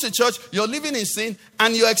coming to church, you're living in sin,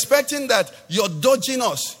 and you're expecting that you're dodging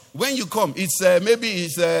us. When you come, maybe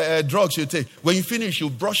it's drugs you take. When you finish, you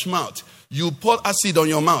brush mouth. You pour acid on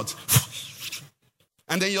your mouth.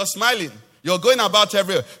 And then you're smiling. You're going about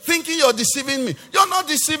everywhere, thinking you're deceiving me. You're not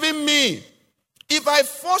deceiving me. If I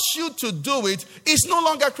force you to do it, it's no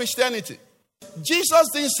longer Christianity. Jesus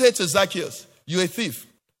didn't say to Zacchaeus, you're a thief.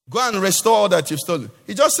 Go and restore all that you've stolen.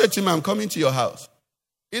 He just said to him, I'm coming to your house.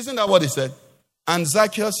 Isn't that what he said? And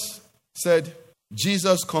Zacchaeus said,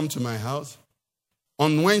 Jesus, come to my house.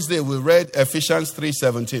 On Wednesday, we read Ephesians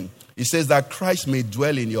 3:17. It says that Christ may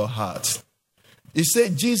dwell in your hearts. He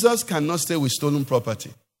said Jesus cannot stay with stolen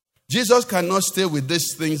property. Jesus cannot stay with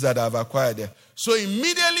these things that I've acquired there. So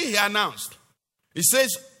immediately he announced. He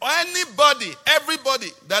says, everybody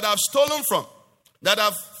that I've stolen from, that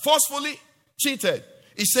I've forcefully cheated,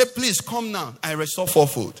 he said, please come now. I restore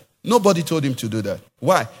fourfold. Nobody told him to do that.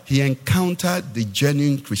 Why? He encountered the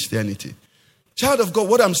genuine Christianity. Child of God,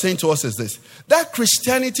 what I'm saying to us is this. That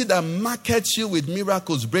Christianity that markets you with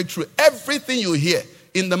miracles, breakthrough, everything you hear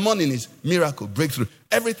in the morning is miracle, breakthrough,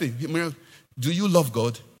 everything. Miracle. Do you love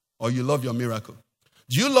God or you love your miracle?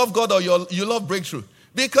 Do you love God or you love breakthrough?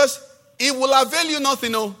 Because it will avail you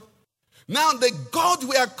nothing. No. Now the God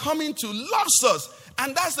we are coming to loves us.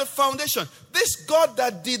 And that's the foundation. This God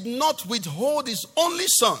that did not withhold his only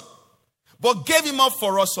son, but gave him up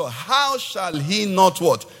for us. So how shall he not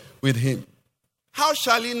what? With him. How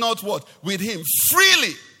shall he not what? With him.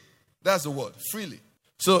 Freely. That's the word. Freely.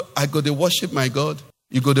 So I go to worship my God.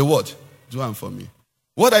 You go to what? Do one for me.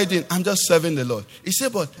 What I did, I'm just serving the Lord. He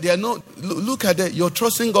said, but there are no, look at that. You're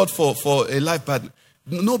trusting God for a life partner.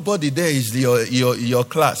 Nobody there is your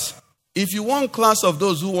class. If you want class of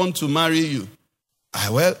those who want to marry you,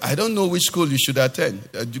 I don't know which school you should attend.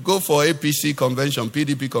 You go for APC convention,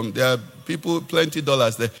 PDP, there are people, plenty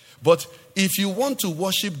dollars there. But if you want to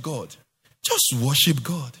worship God, just worship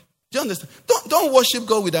God. Do you understand? Don't worship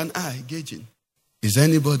God with an eye gauging. Is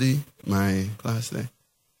anybody my class there?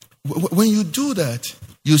 When you do that,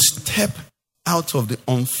 you step out of the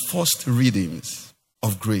unforced rhythms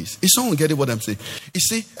of grace. Is someone getting what I'm saying? You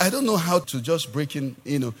see, I don't know how to just break it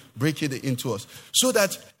into us. So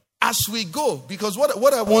that as we go, because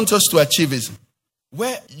what I want us to achieve is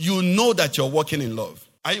where you know that you're walking in love.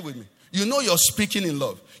 Are you with me? You know you're speaking in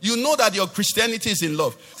love. You know that your Christianity is in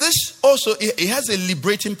love. This also, it has a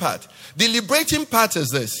liberating part. The liberating part is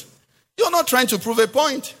this. You're not trying to prove a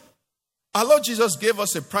point. Our Lord Jesus gave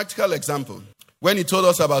us a practical example when he told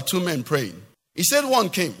us about two men praying. He said one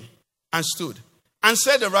came and stood and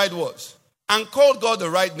said the right words and called God the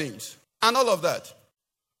right names and all of that.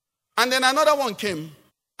 And then another one came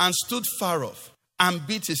and stood far off and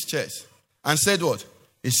beat his chest and said what?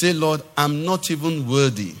 He said, Lord, I'm not even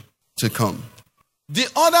worthy to come. The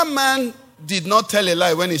other man did not tell a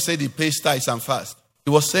lie when he said he pays tithes and fast. He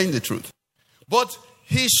was saying the truth. But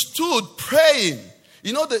he stood praying.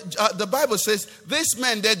 You know, the Bible says, these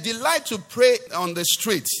men, they delight to pray on the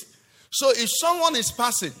streets. So if someone is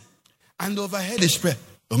passing and overheard his prayer,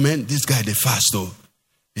 oh man, this guy, they fast though.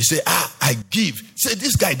 He say, I give. He said,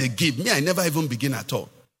 this guy, they give. Me, I never even begin at all.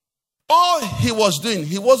 All he was doing,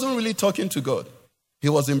 he wasn't really talking to God. He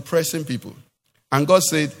was impressing people. And God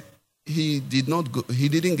said, he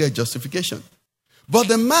didn't get justification. But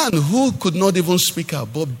the man who could not even speak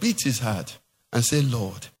out, but beat his heart and said,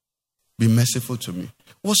 Lord, be merciful to me,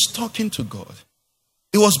 was talking to God.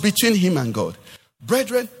 It was between him and God.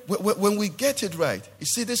 Brethren, when we get it right, you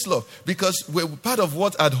see this love, because part of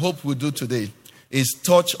what I'd hope we do today is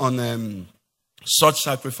touch on such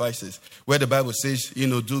sacrifices, where the Bible says,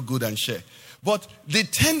 do good and share. But the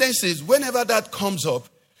tendency is whenever that comes up,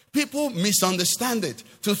 people misunderstand it,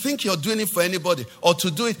 to think you're doing it for anybody, or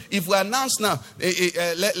to do it. If we announce now,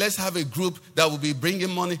 let's have a group that will be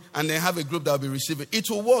bringing money, and then have a group that will be receiving. It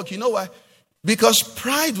will work. You know why? Because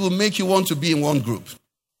pride will make you want to be in one group.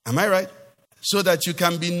 Am I right? So that you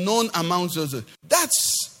can be known amongst others.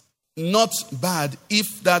 That's not bad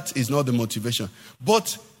if that is not the motivation.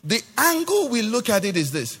 But the angle we look at it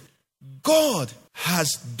is this. God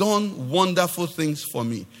has done wonderful things for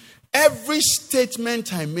me. Every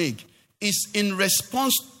statement I make is in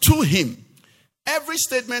response to him. Every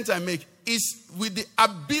statement I make is with the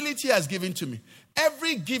ability he has given to me.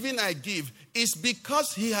 Every giving I give is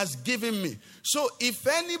because he has given me. So if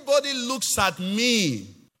anybody looks at me,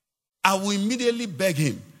 I will immediately beg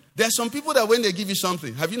him. There are some people that when they give you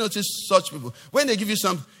something, have you noticed such people? When they give you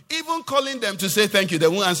something, even calling them to say thank you, they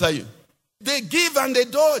won't answer you. They give and they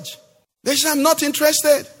dodge. They say, I'm not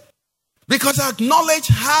interested. Because I acknowledge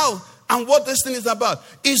how and what this thing is about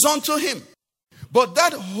is unto him. But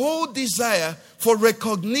that whole desire for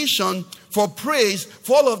recognition, for praise,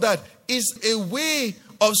 for all of that is a way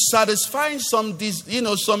of satisfying some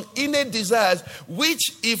innate desires, which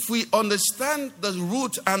if we understand the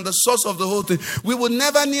root and the source of the whole thing, we will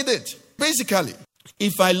never need it. Basically,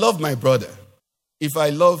 if I love my brother, if I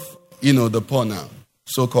love, the poor now,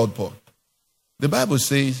 so-called poor, the Bible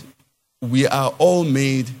says we are all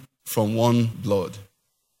made from one blood.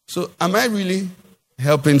 So am I really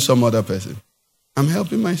helping some other person? I'm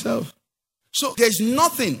helping myself. So there's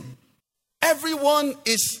nothing. Everyone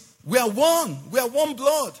we are one. We are one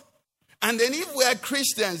blood. And then if we are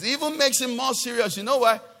Christians, it even makes it more serious. You know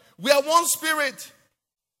why? We are one spirit.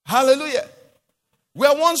 Hallelujah. We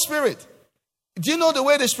are one spirit. Do you know the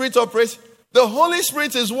way the Spirit operates? The Holy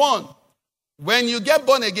Spirit is one. When you get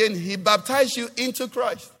born again, he baptized you into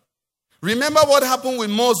Christ. Remember what happened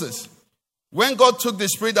with Moses? When God took the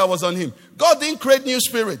spirit that was on him. God didn't create new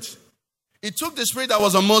spirits. He took the spirit that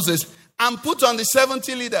was on Moses and put on the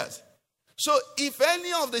 70 leaders. So if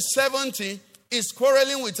any of the 70 is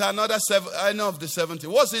quarreling with any of the 70,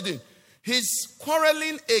 what's he doing? He's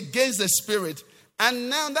quarreling against the spirit. And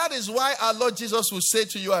now that is why our Lord Jesus will say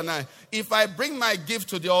to you and I, if I bring my gift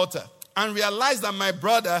to the altar and realize that my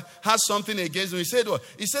brother has something against me, he said what?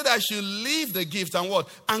 He said I should leave the gift and what?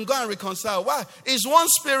 And go and reconcile. Why? It's one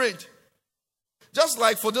spirit. Just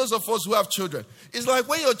like for those of us who have children. It's like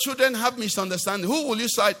when your children have misunderstanding, who will you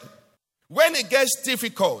side? When it gets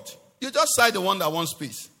difficult, you just side the one that wants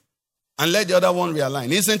peace. And let the other one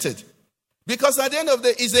realign, isn't it? Because at the end of the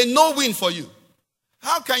day, it's a no-win for you.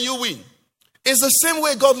 How can you win? It's the same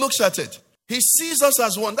way God looks at it. He sees us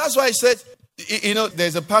as one. That's why he said,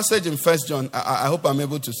 there's a passage in 1 John. I hope I'm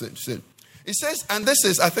able to say it. It says, and this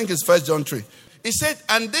is, I think it's 1 John 3. He said,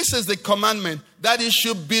 and this is the commandment, that you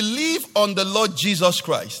should believe on the Lord Jesus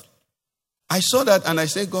Christ. I saw that and I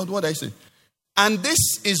said, God, what I say? And this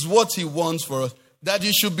is what he wants for us, that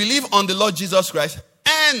you should believe on the Lord Jesus Christ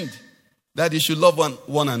and that you should love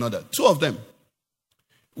one another. Two of them.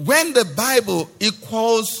 When the Bible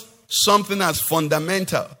equals something as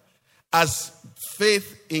fundamental as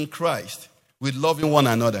faith in Christ with loving one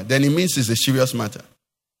another, then it means it's a serious matter.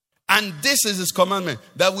 And this is his commandment,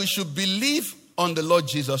 that we should believe on the Lord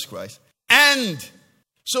Jesus Christ. And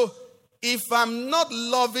so if I'm not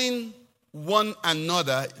loving one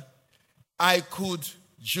another, I could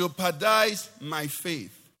jeopardize my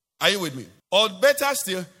faith. Are you with me? Or better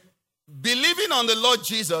still, believing on the Lord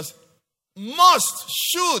Jesus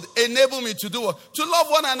should enable me to do what? To love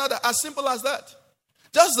one another. As simple as that.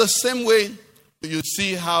 Just the same way you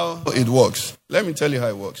see how it works. Let me tell you how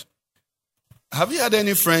it works. Have you had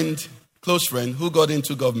any close friend, who got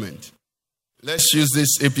into government? Let's use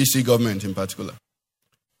this APC government in particular.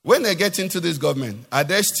 When they get into this government, are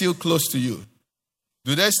they still close to you?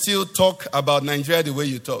 Do they still talk about Nigeria the way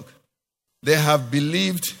you talk? They have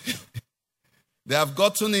believed, they have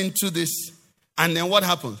gotten into this, and then what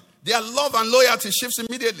happens? Their love and loyalty shifts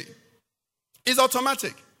immediately. It's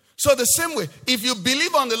automatic. So the same way, if you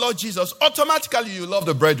believe on the Lord Jesus, automatically you love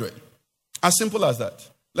the brethren. As simple as that.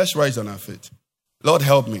 Let's rise on our feet. Lord,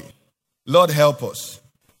 help me. Lord, help us.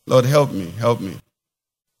 Lord, help me. Help me.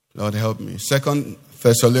 Lord, help me. 2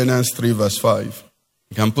 Thessalonians 3 verse 5.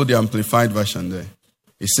 You can put the amplified version there.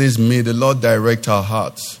 It says, may the Lord direct our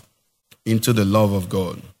hearts into the love of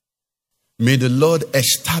God. May the Lord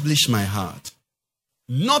establish my heart.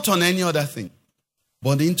 Not on any other thing,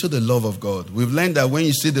 but into the love of God. We've learned that when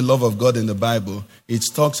you see the love of God in the Bible, it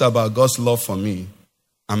talks about God's love for me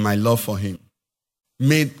and my love for him.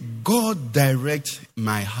 May God direct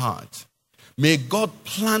my heart. May God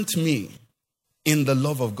plant me in the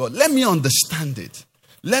love of God. Let me understand it.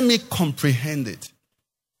 Let me comprehend it.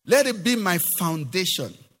 Let it be my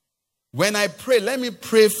foundation. When I pray, let me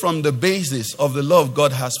pray from the basis of the love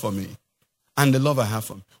God has for me and the love I have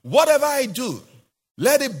for him. Whatever I do,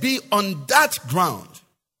 let it be on that ground.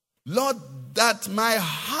 Lord, that my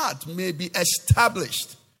heart may be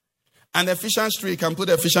established. And Ephesians 3, you can put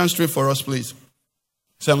Ephesians 3 for us, please.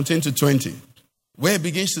 17 to 20. Where it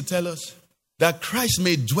begins to tell us that Christ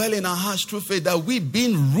may dwell in our hearts through faith, that we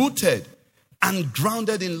being rooted and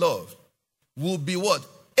grounded in love will be what?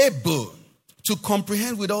 Able to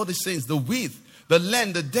comprehend with all the saints the width, the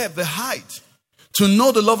length, the depth, the height, to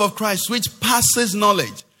know the love of Christ which passes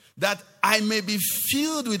knowledge, that I may be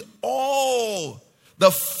filled with all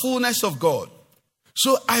the fullness of God.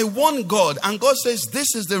 So I want God, and God says,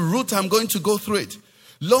 this is the route I'm going to go through it.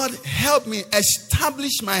 Lord, help me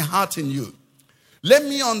establish my heart in you. Let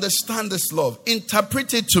me understand this love.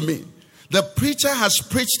 Interpret it to me. The preacher has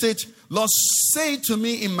preached it. Lord, say to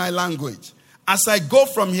me in my language. As I go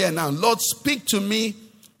from here now, Lord, speak to me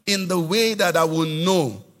in the way that I will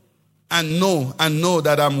know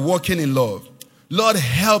that I'm walking in love. Lord,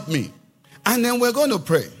 help me. And then we're going to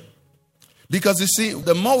pray. Because you see,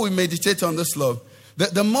 the more we meditate on this love,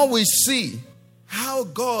 the more we see how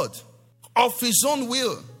God, of his own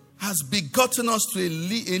will, has begotten us to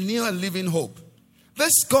a new and living hope.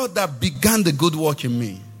 This God that began the good work in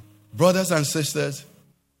me, brothers and sisters,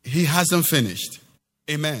 he hasn't finished.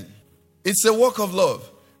 Amen. It's a work of love.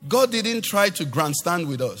 God didn't try to grandstand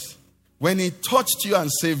with us. When he touched you and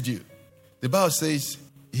saved you, the Bible says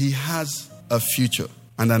he has a future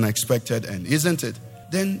and an expected end, isn't it?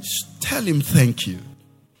 Then tell him thank you.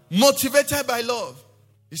 Motivated by love.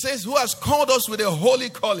 He says, who has called us with a holy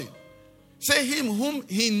calling. Say him whom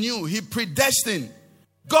he knew, he predestined.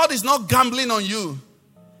 God is not gambling on you.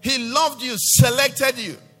 He loved you, selected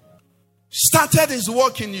you, started his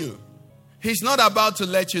work in you. He's not about to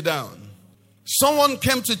let you down. Someone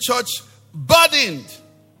came to church burdened,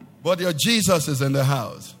 but your Jesus is in the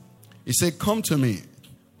house. He said, come to me,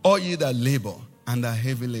 all you that labor and are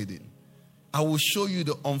heavy laden. I will show you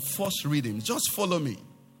the unforced rhythms. Just follow me.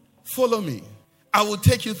 Follow me. I will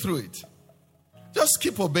take you through it. Just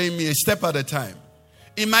keep obeying me a step at a time.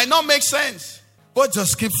 It might not make sense, but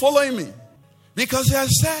just keep following me. Because he has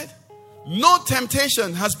said, no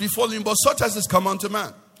temptation has befallen you, but such as is common to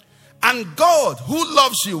man. And God, who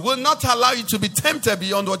loves you, will not allow you to be tempted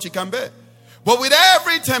beyond what you can bear. But with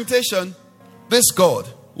every temptation, this God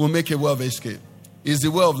will make a way of escape. It's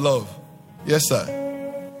the way of love. Yes, sir.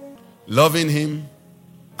 Loving him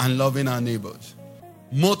and loving our neighbors.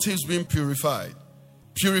 Motives being purified.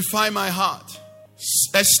 Purify my heart.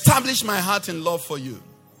 Establish my heart in love for you.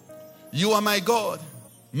 You are my God.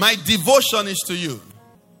 My devotion is to you.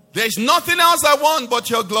 There is nothing else I want but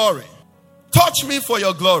your glory. Touch me for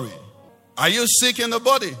your glory. Are you sick in the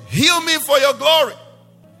body? Heal me for your glory.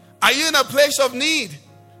 Are you in a place of need?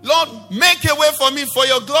 Lord, make a way for me for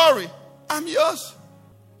your glory. I'm yours.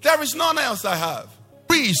 There is none else I have.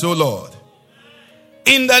 Please, O Lord,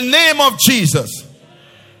 in the name of Jesus,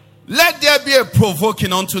 let there be a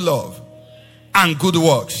provoking unto love and good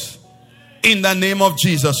works. In the name of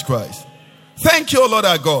Jesus Christ. Thank you, O Lord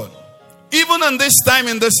our God. Even in this time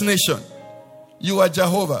in this nation, you are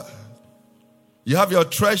Jehovah. You have your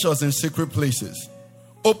treasures in secret places.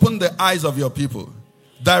 Open the eyes of your people.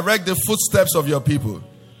 Direct the footsteps of your people.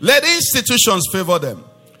 Let institutions favor them.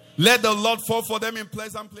 Let the Lord fall for them in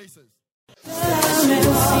pleasant places.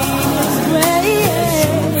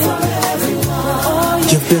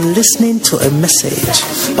 You've been listening to a message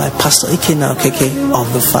by Pastor Ikenna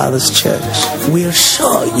of the Father's Church. We are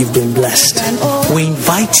sure you've been blessed. We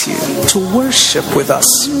invite you to worship with us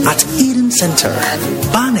at Eden Center,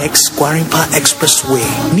 Banex Gwarimpa Expressway,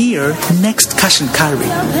 near Next Cash and Carry,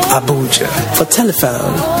 Abuja. For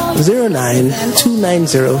telephone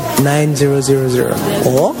 09-290-9000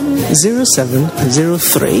 or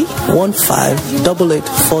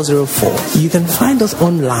 0703-1588-404. You can find us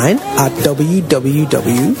online at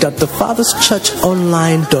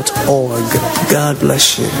www.thefatherschurchonline.org. God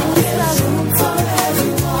bless you.